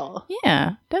little.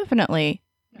 Yeah, definitely.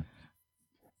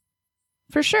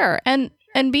 For sure. And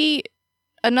be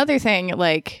another thing,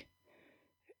 like,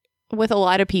 with a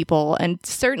lot of people, and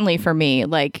certainly for me,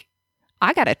 like,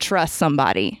 I gotta trust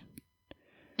somebody.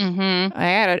 Mm-hmm.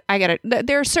 I gotta.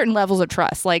 There are certain levels of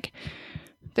trust. Like,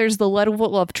 there's the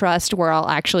level of trust where I'll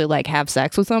actually like have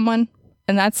sex with someone,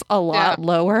 and that's a lot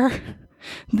lower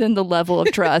than the level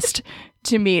of trust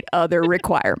to meet other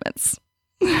requirements.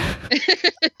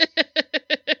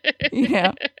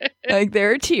 Yeah, like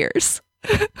there are tiers.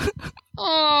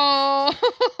 Oh,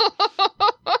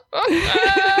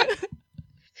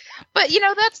 but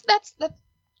that's.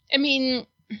 I mean,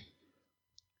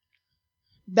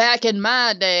 back in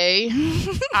my day,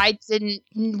 I didn't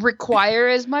require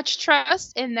as much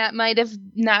trust, and that might have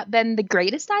not been the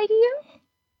greatest idea.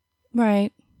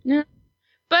 Right. Yeah.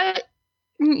 But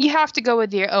you have to go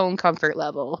with your own comfort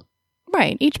level.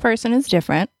 Right. Each person is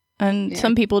different, and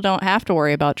some people don't have to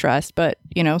worry about trust, but,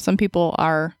 some people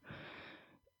are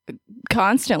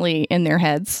constantly in their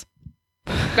heads.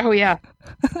 Oh, yeah.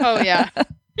 Oh, yeah.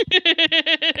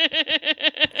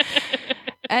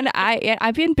 And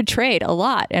I've been betrayed a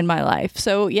lot in my life.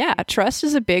 So, yeah, trust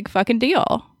is a big fucking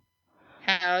deal.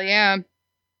 Hell yeah.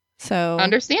 So.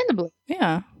 Understandably.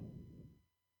 Yeah.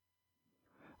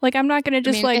 Like, I'm not going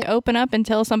to just, open up and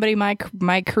tell somebody my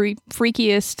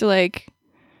freakiest, like,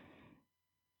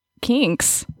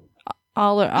 kinks.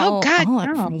 All I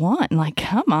want. Like,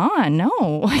 come on. No.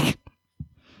 Like,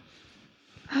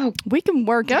 we can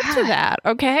work up to that,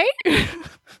 okay?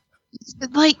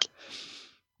 Like,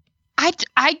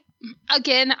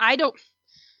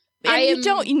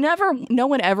 no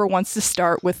one ever wants to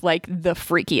start with like the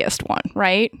freakiest one,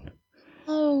 right?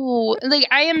 Oh, like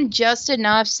I am just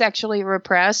enough sexually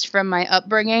repressed from my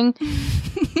upbringing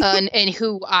and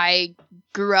who I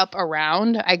grew up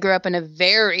around. I grew up in a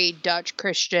very Dutch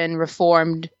Christian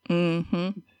Reformed /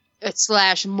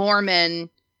 Mormon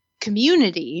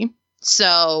community.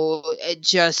 So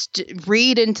just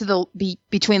read into the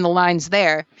between the lines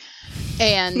there.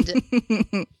 And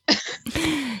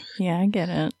yeah, I get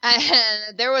it.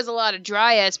 And there was a lot of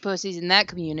dry ass pussies in that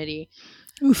community.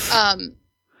 Oof.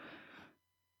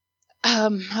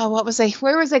 what was I?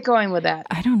 Where was I going with that?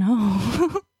 I don't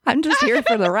know. I'm just here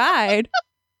for the ride.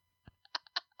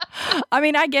 I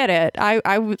mean, I get it.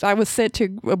 I was sent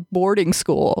to a boarding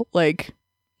school, like,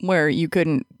 where you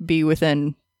couldn't be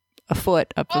within a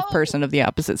foot of a person of the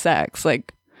opposite sex.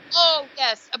 Like, oh,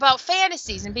 yes. About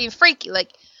fantasies and being freaky.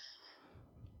 Like,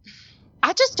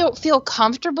 I just don't feel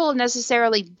comfortable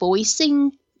necessarily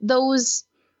voicing those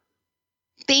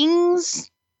things,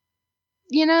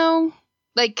 you know?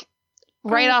 Like,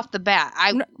 right off the bat.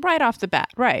 Right off the bat,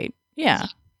 right. Yeah.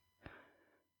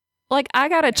 Like, I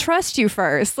gotta trust you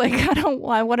first. Like, I don't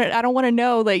want to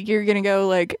know, like, you're gonna go,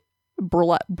 like,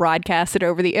 broadcast it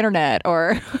over the internet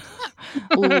or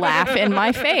laugh in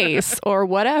my face or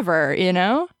whatever, you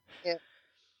know? Yeah.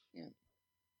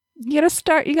 You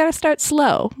gotta start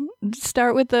slow.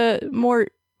 Start with the more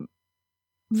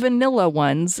vanilla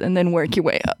ones and then work your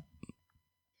way up.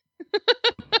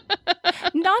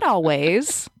 Not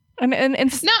always. And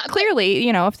it's not clearly,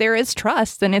 you know, if there is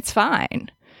trust, then it's fine.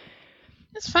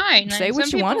 It's fine. Say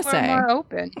what you want to say. More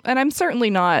open. And I'm certainly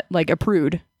not like a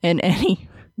prude in any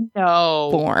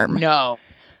form. No.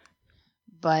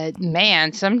 But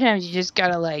man, sometimes you just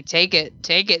gotta like take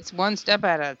it one step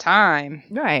at a time.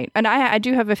 Right. And I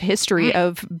do have a history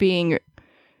of being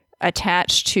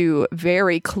attached to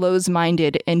very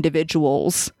close-minded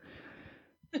individuals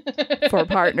for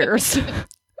partners.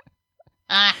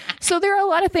 So there are a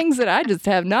lot of things that I just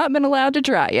have not been allowed to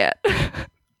try yet.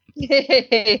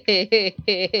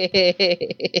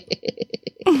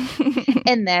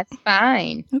 And that's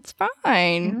fine. It's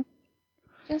fine.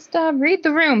 Just read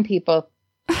the room, people.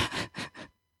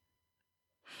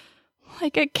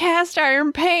 Like a cast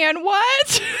iron pan.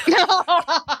 What? Oh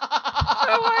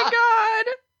my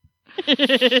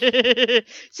God.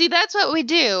 See, that's what we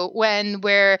do when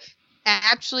we're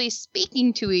actually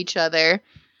speaking to each other.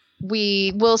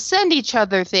 We will send each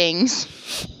other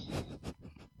things.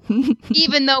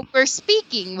 Even though we're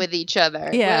speaking with each other.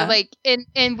 Yeah. We're like,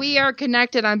 and we are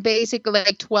connected on basically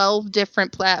like 12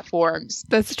 different platforms.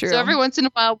 That's true. So every once in a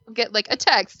while we'll get like a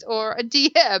text or a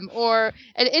DM or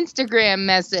an Instagram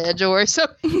message or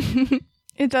something.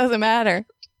 It doesn't matter.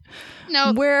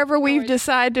 No. Wherever we've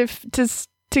decided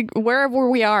to wherever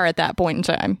we are at that point in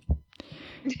time.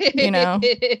 You know,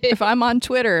 if I'm on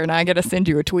Twitter and I got to send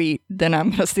you a tweet, then I'm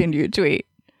going to send you a tweet.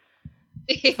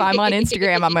 If I'm on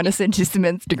Instagram, I'm going to send you some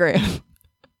Instagram.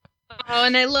 Oh,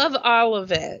 and I love all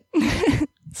of it.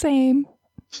 Same.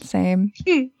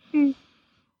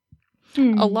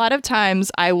 A lot of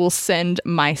times I will send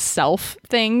myself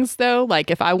things, though.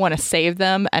 Like, if I want to save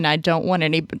them and I don't want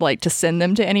to send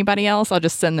them to anybody else, I'll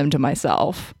just send them to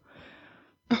myself.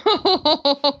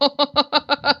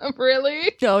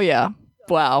 Really? Oh, yeah.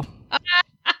 Wow.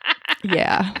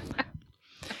 Yeah.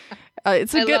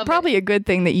 It's probably a good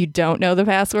thing that you don't know the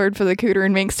password for the Cooter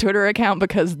and Minx Twitter account,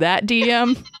 because that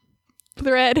DM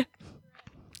thread,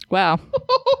 wow.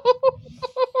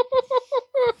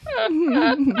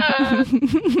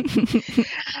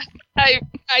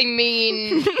 I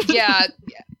mean, yeah.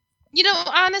 You know,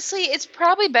 honestly, it's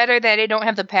probably better that I don't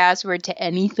have the password to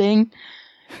anything.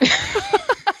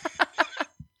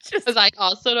 Because I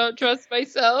also don't trust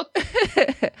myself.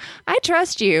 I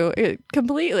trust you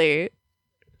completely.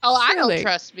 Oh, I don't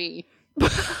trust me.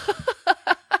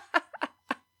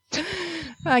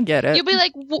 I get it. You'll be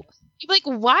like,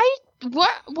 why?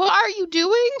 What are you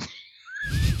doing?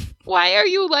 Why are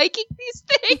you liking these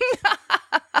things?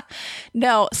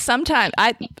 No, sometimes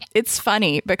it's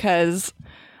funny because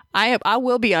I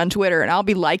will be on Twitter and I'll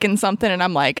be liking something and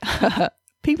I'm like,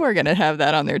 people are gonna have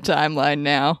that on their timeline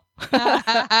now.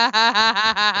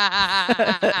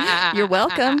 You're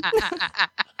welcome.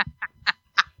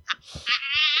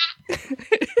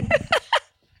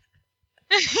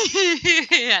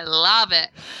 I love it.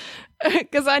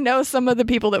 Because I know some of the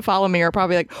people that follow me are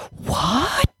probably like,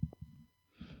 what?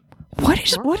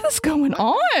 What is going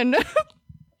on?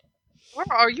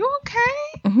 Are you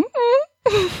okay?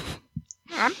 Mm-hmm.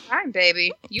 I'm fine,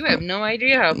 baby. You have no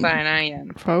idea how fine I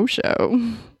am. Faux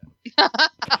show.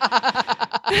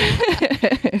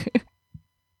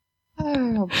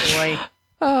 Oh, boy.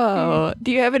 Oh,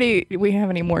 do we have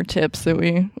any more tips that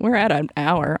we're at an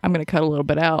hour. I'm going to cut a little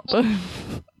bit out.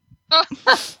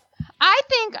 But I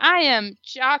think I am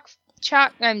chock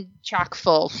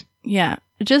full. Yeah.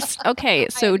 Okay.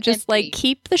 So just empty. Like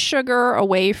keep the sugar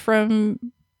away from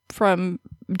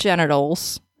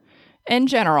genitals in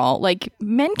general. Like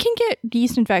men can get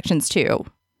yeast infections too.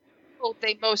 Well,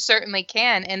 they most certainly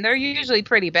can. And they're usually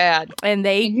pretty bad. And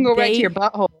you can go right to your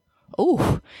butthole.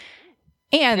 Oh,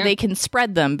 and they can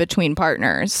spread them between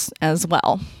partners as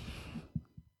well.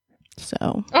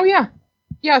 So. Oh, yeah.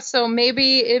 Yeah, so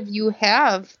maybe if you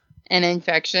have an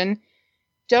infection,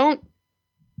 don't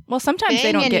sometimes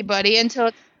they don't get anybody until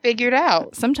it's figured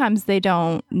out. Sometimes they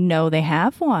don't know they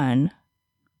have one.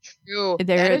 True.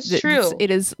 That is true.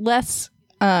 It is less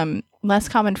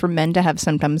common for men to have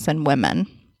symptoms than women.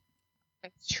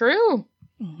 That's true.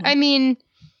 Mm-hmm. I mean,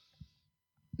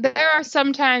 there are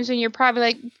some times when you're probably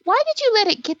like, why did you let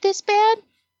it get this bad?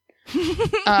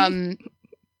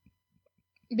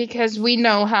 Because we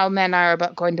know how men are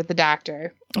about going to the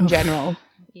doctor in general.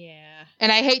 Yeah.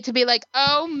 And I hate to be like,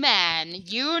 oh man,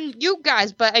 you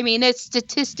guys, but I mean, it's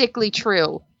statistically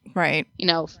true. Right. You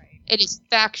know, it is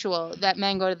factual that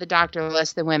men go to the doctor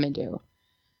less than women do.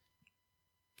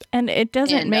 And it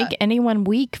doesn't make anyone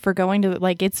weak for going to,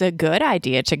 like, it's a good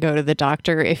idea to go to the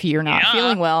doctor if you're not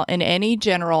feeling well in any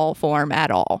general form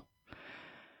at all.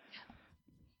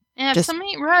 And if something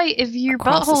ain't right, if your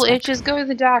butthole itches, go to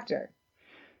the doctor.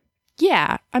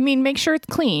 Yeah. I mean, make sure it's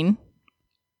clean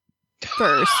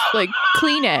first. Like,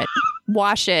 clean it.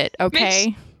 Wash it,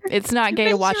 okay? It's not gay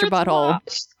to wash your butthole.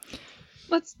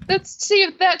 Let's see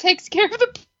if that takes care of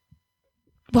the...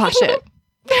 Wash it.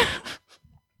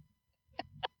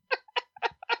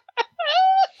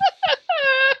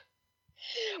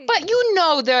 But you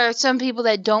know there are some people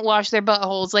that don't wash their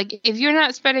buttholes. Like, if you're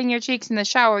not spreading your cheeks in the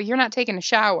shower, you're not taking a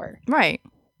shower. Right.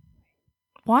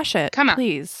 Wash it. Come on.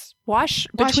 Please. Wash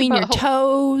between your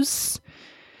toes.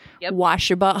 Yep. Wash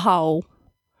your butthole.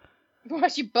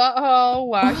 Wash your butthole.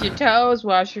 Wash your toes.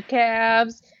 Wash your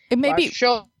calves. It may wash be, your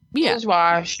shoulders.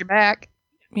 Wash your back.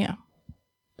 Yeah.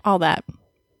 All that.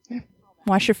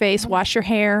 Wash your face. Wash your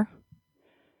hair.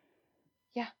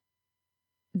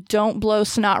 Don't blow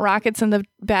snot rockets in the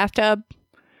bathtub.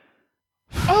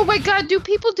 Oh my God, do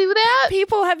people do that?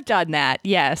 People have done that.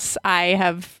 Yes, I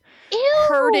have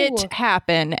heard it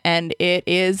happen, and it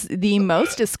is the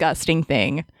most disgusting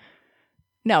thing.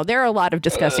 No, there are a lot of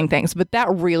disgusting things, but that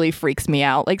really freaks me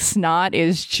out. Like, snot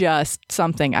is just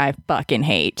something I fucking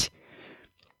hate.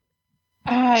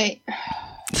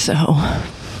 So,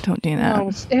 don't do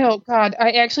that. Oh God,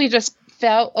 I actually just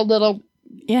felt a little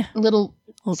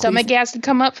stomach gas to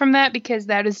come up from that because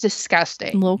that is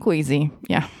disgusting. A little queasy,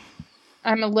 yeah.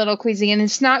 I'm a little queasy, and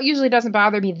it's not usually doesn't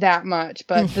bother me that much,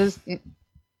 but this...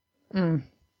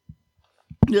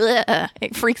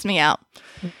 It freaks me out.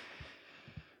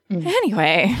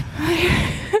 Anyway,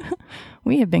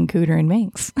 we have been Cooter and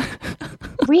Minx.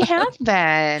 We have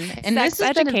been. And Sex this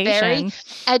has been a very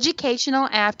educational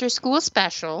after-school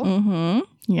special. Mm-hmm.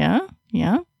 Yeah,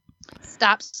 yeah.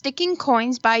 Stop sticking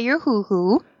coins by your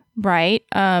hoo-hoo. Right.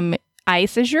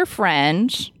 Ice is your friend.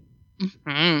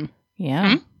 Mm-hmm.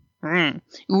 Yeah. Mm-hmm.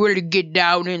 You want to get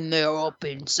down in there up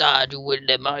inside with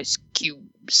them ice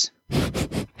cubes.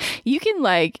 You can,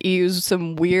 like, use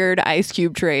some weird ice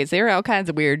cube trays. There are all kinds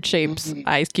of weird shapes,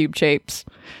 ice cube shapes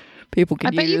people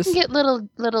can use. I bet you can get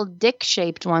little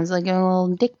dick-shaped ones, like a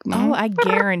little dick. Oh, I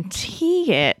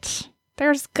guarantee it.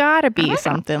 There's got to be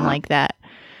something like that.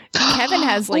 Kevin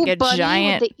has, like, a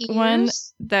giant one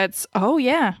that's, oh,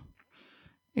 yeah.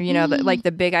 You know, like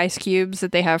the big ice cubes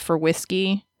that they have for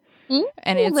whiskey.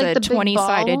 And it's like a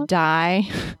 20-sided die.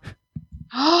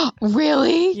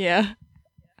 Really? Yeah.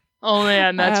 Oh,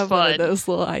 man, that's fun. One of those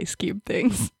little ice cube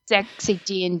things. Sexy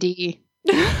D&D.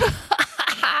 Hey,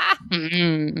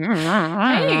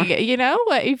 you know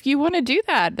what? If you want to do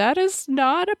that, that is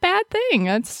not a bad thing.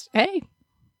 That's, hey,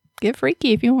 get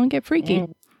freaky if you want to get freaky.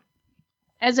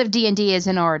 As if D&D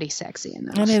isn't already sexy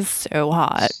enough. It is so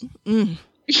hot.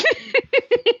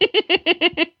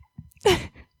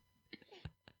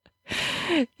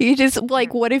 You just,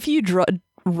 like, what if you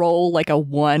roll, like, a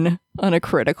 1 on a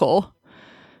critical?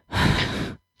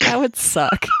 That would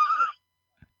suck.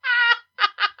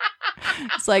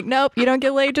 It's like, nope, you don't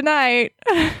get laid tonight.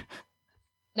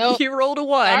 Nope. You rolled a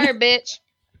 1. Sorry, bitch.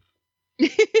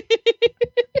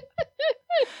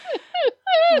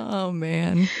 Oh,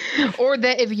 man. Or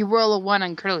that if you roll a 1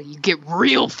 on critical, you get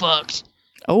real fucked.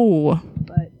 Oh.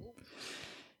 But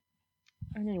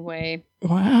anyway.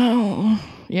 Wow.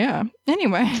 Yeah.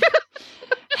 Anyway.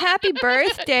 Happy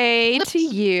birthday to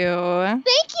you. Thank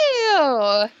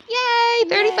you. Yay,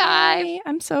 35. Yay.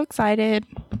 I'm so excited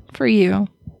for you.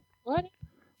 What?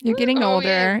 You're getting older.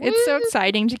 Yeah. It's so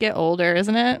exciting to get older,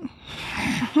 isn't it?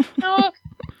 No,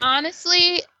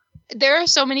 honestly, there are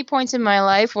so many points in my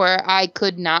life where I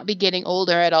could not be getting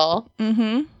older at all.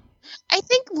 Mm-hmm. I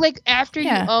think, like, after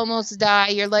you almost die,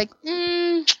 you're like,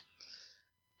 I'm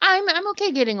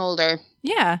okay getting older.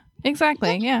 Yeah,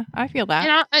 exactly. Yeah, I feel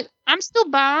that. And I'm still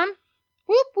bomb.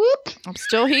 Whoop, whoop. I'm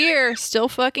still here. Still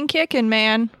fucking kicking,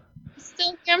 man.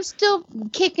 I'm still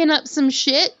kicking up some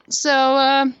shit.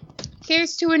 So,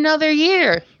 Here's to another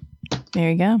year.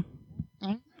 There you go.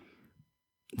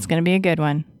 It's going to be a good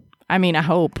one. I mean, I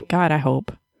hope. God, I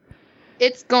hope.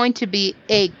 It's going to be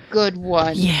a good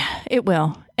one. Yeah, it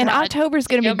will. And October's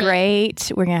going to be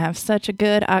great. We're going to have such a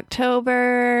good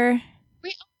October.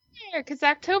 We are, because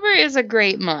October is a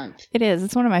great month. It is.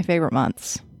 It's one of my favorite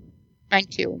months. Mine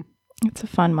too. It's a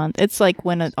fun month. It's like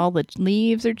when all the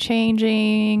leaves are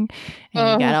changing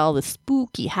and you got all the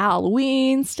spooky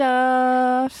Halloween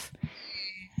stuff.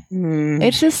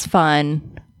 It's just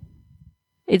fun.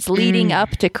 It's leading up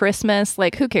to Christmas.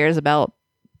 Like, who cares about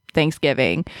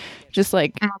Thanksgiving? Just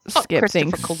like skip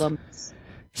things. Columbus.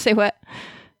 Say what?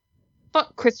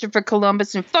 Fuck Christopher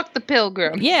Columbus and fuck the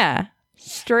Pilgrims. Yeah,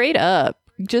 straight up.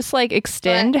 Just like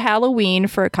extend Halloween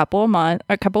for a couple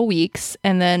weeks,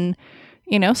 and then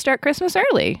start Christmas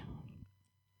early.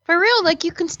 For real, like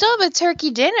you can still have a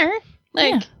turkey dinner.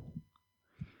 Like,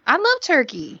 I love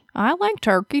turkey. I like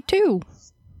turkey too.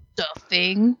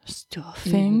 Stuffing.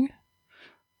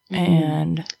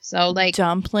 And so like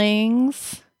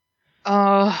dumplings.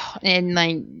 Oh, and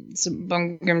like some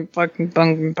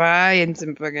pumpkin pie and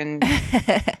some fucking.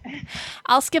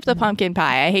 I'll skip the pumpkin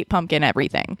pie. I hate pumpkin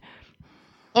everything.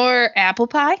 Or apple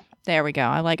pie. There we go.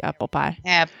 I like apple pie.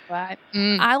 Apple pie.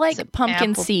 I like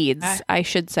pumpkin seeds, I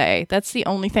should say. That's the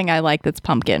only thing I like that's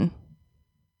pumpkin.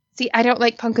 See, I don't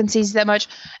like pumpkin seeds that much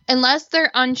unless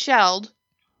they're unshelled.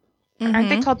 Aren't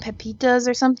they called pepitas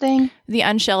or something? The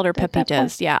unshelled are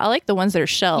pepitas. Yeah, I like the ones that are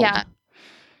shelled. Yeah.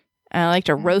 And I like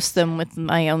to roast them with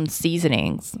my own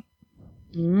seasonings.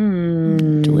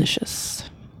 Delicious.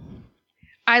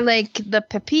 I like the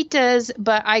pepitas,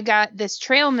 but I got this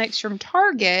trail mix from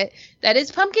Target that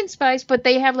is pumpkin spice, but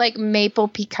they have like maple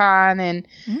pecan and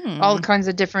all kinds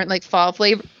of different like fall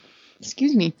flavors,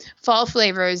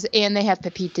 and they have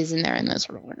pepitas in there, and those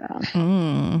really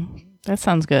good. That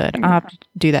sounds good. I'll have to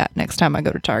do that next time I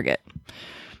go to Target.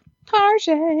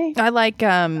 I like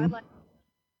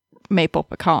maple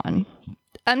pecan.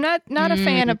 I'm not a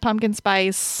fan of pumpkin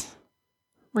spice,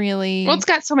 really. Well, it's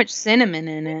got so much cinnamon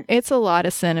in it. It's a lot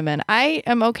of cinnamon. I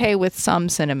am okay with some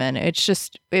cinnamon. It's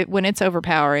just, when it's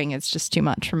overpowering, it's just too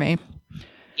much for me.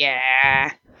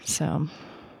 Yeah. So,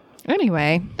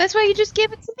 anyway. That's why you just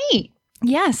give it to me.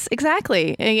 Yes,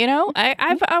 exactly.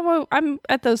 I'm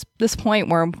at this point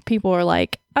where people are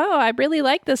like, "Oh, I really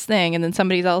like this thing," and then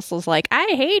somebody else is like, "I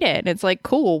hate it." And it's like,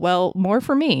 cool. Well, more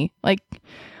for me. Like,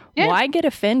 why get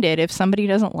offended if somebody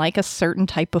doesn't like a certain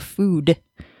type of food?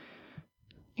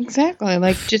 Exactly.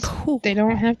 Like, just they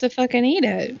don't have to fucking eat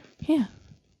it. Yeah.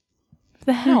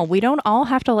 The hell, we don't all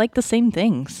have to like the same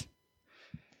things.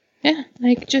 Yeah,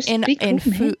 like just be cool, and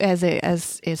food as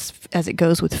it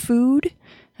goes with food.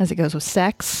 As it goes with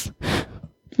sex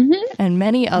and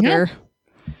many other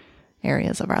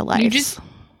areas of our lives.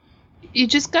 You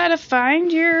just gotta find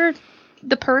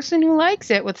the person who likes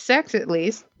it, with sex at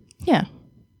least. Yeah,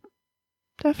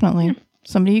 definitely. Yeah.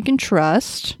 Somebody you can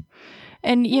trust.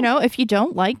 And if you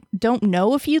don't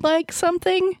know if you like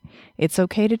something, it's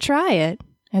okay to try it.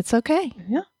 It's okay.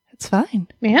 Yeah, it's fine.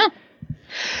 Yeah.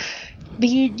 But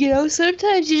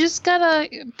sometimes you just gotta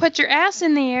put your ass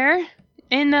in the air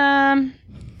and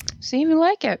see if you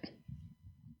like it.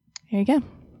 Here you go.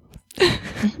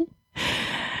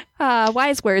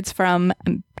 Wise words from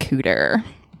Cooter.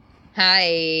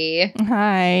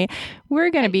 Hi. We're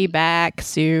going to be back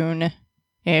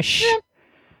soon-ish.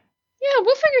 Yeah,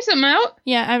 we'll figure something out.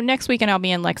 Yeah, next weekend I'll be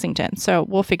in Lexington, so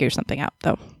we'll figure something out,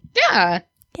 though. Yeah.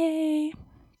 Yay.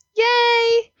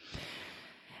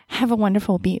 Have a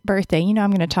wonderful birthday.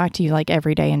 I'm going to talk to you like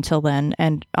every day until then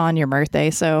and on your birthday.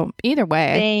 So either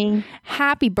way,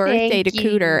 happy birthday to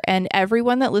Cooter. And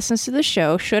everyone that listens to the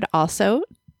show should also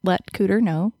let Cooter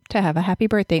know to have a happy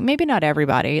birthday. Maybe not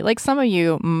everybody. Like some of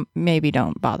you, maybe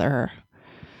don't bother her.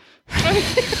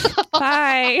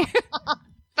 Bye.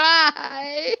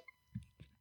 Bye.